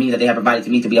 for the means that they have provided to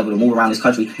me to be able to move around this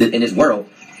country, in this world,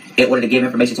 in order to give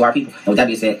information to our people. And with that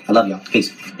being said, I love y'all.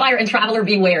 Peace. Buyer and traveler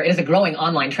beware. It is a growing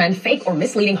online trend. Fake or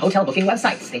misleading hotel booking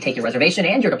websites. They take your reservation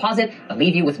and your deposit, but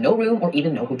leave you with no room or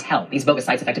even no hotel. These bogus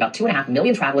sites affect about 2.5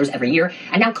 million travelers every year,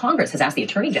 and now Congress has asked the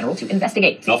Attorney General to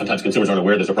investigate. And oftentimes consumers aren't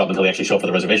aware there's a problem until they actually show up for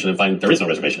the reservation and find there is no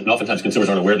reservation. And oftentimes consumers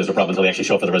aren't aware there's a problem until they actually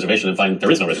show up for the reservation and find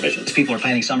there is no reservation. People are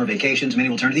planning summer vacations. Many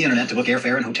will turn to the internet to book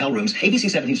airfare and hotel rooms. ABC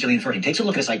 17's Jillian Ferdy takes a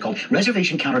look at a site called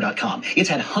ReservationCounter.com. It's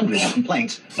had hundreds of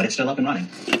complaints, but it's still up and running.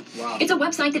 Wow. It's a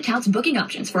website that touts booking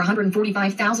options for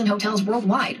 145,000 hotels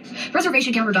worldwide.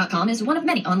 ReservationCounter.com is one of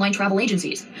many online travel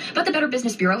agencies. But the Better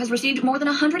Business Bureau has received more than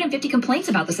 150 complaints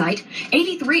about the site.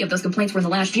 83 of those complaints were in the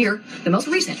last year. The most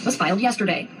recent was filed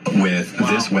yesterday. With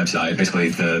this website, basically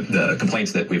the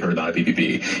complaints that we've heard about at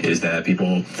BBB is that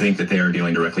people think that they are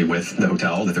dealing directly with the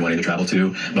hotel that they're wanting to travel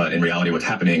to, but in reality what's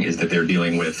happening is that they're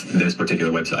dealing with this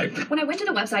particular website. When I went to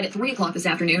the website at 3 o'clock this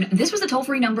afternoon, this was the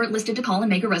toll-free number listed to call and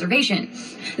make a reservation.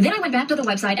 Then I went back to the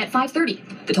website at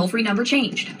 5:30. The toll-free number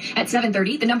changed. At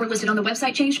 7:30, the number listed on the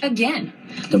website changed again.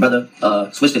 The brother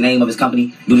switched the name of his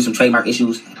company due to some trademark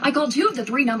issues. I called 2 of the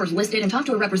 3 numbers listed and talked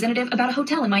to a representative about a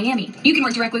hotel in Miami. You can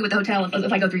work directly with the hotel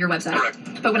if I go through your website. Correct.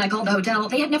 But when I called the hotel,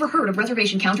 they had never heard of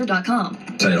ReservationCounter.com.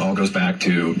 So it all goes back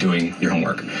to doing your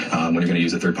homework when you're going to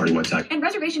use a third-party website. And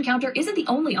Reservation Counter isn't the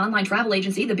only online travel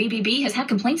agency the BBB has had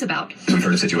complaints about. We've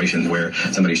heard of situations where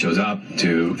somebody shows up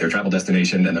to their travel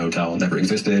destination and the hotel never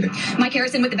existed. today. Mike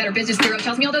Harrison with the Better Business Bureau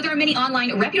tells me although there are many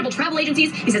online reputable travel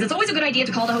agencies, he says it's always a good idea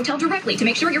to call the hotel directly to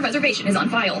make sure your reservation is on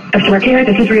file. Customer care,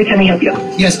 this is Rita. Can I help you?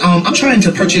 Yes, I'm trying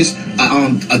to purchase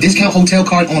a discount hotel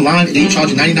card online. They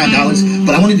charge $99,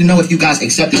 but I wanted to know if you guys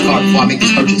accept this card before I make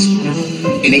this purchase.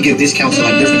 And they give discounts to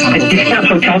like different kind of hotels. Discount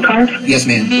hotel card? Yes,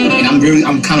 ma'am. And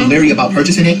I'm kind of leery about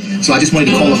purchasing it, so I just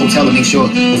wanted to call the hotel to make sure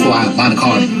before I buy the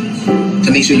card.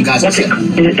 To make sure you guys accept.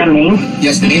 Is it the name?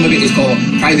 Yes, the name of it is called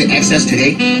Private Access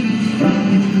Today.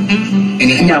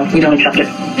 And no, we don't accept it.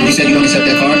 You said you don't accept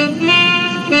that card?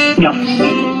 No.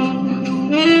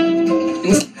 It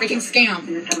was a freaking scam.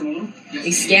 They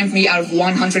scammed me out of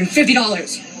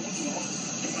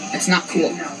 $150. That's not cool.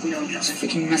 It's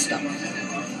freaking messed up.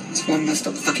 It's one messed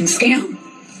up fucking scam.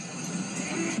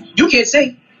 You can't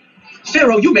say,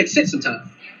 Pharaoh, you make sense sometimes.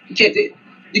 You can't say.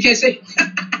 You can't say,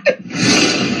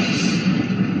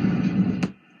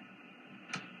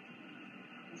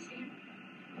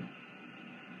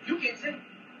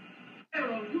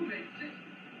 Pharaoh, you make sense.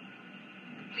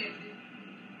 You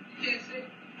can't say.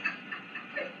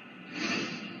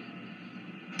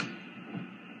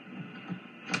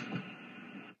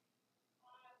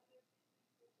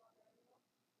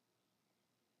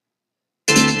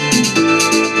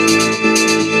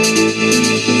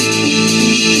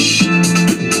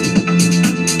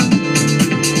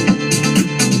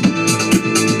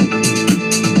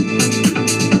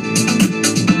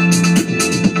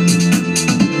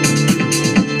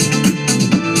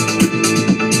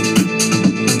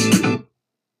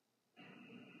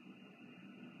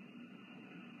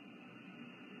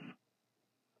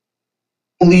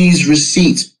 Please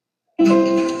receipts.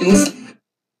 It was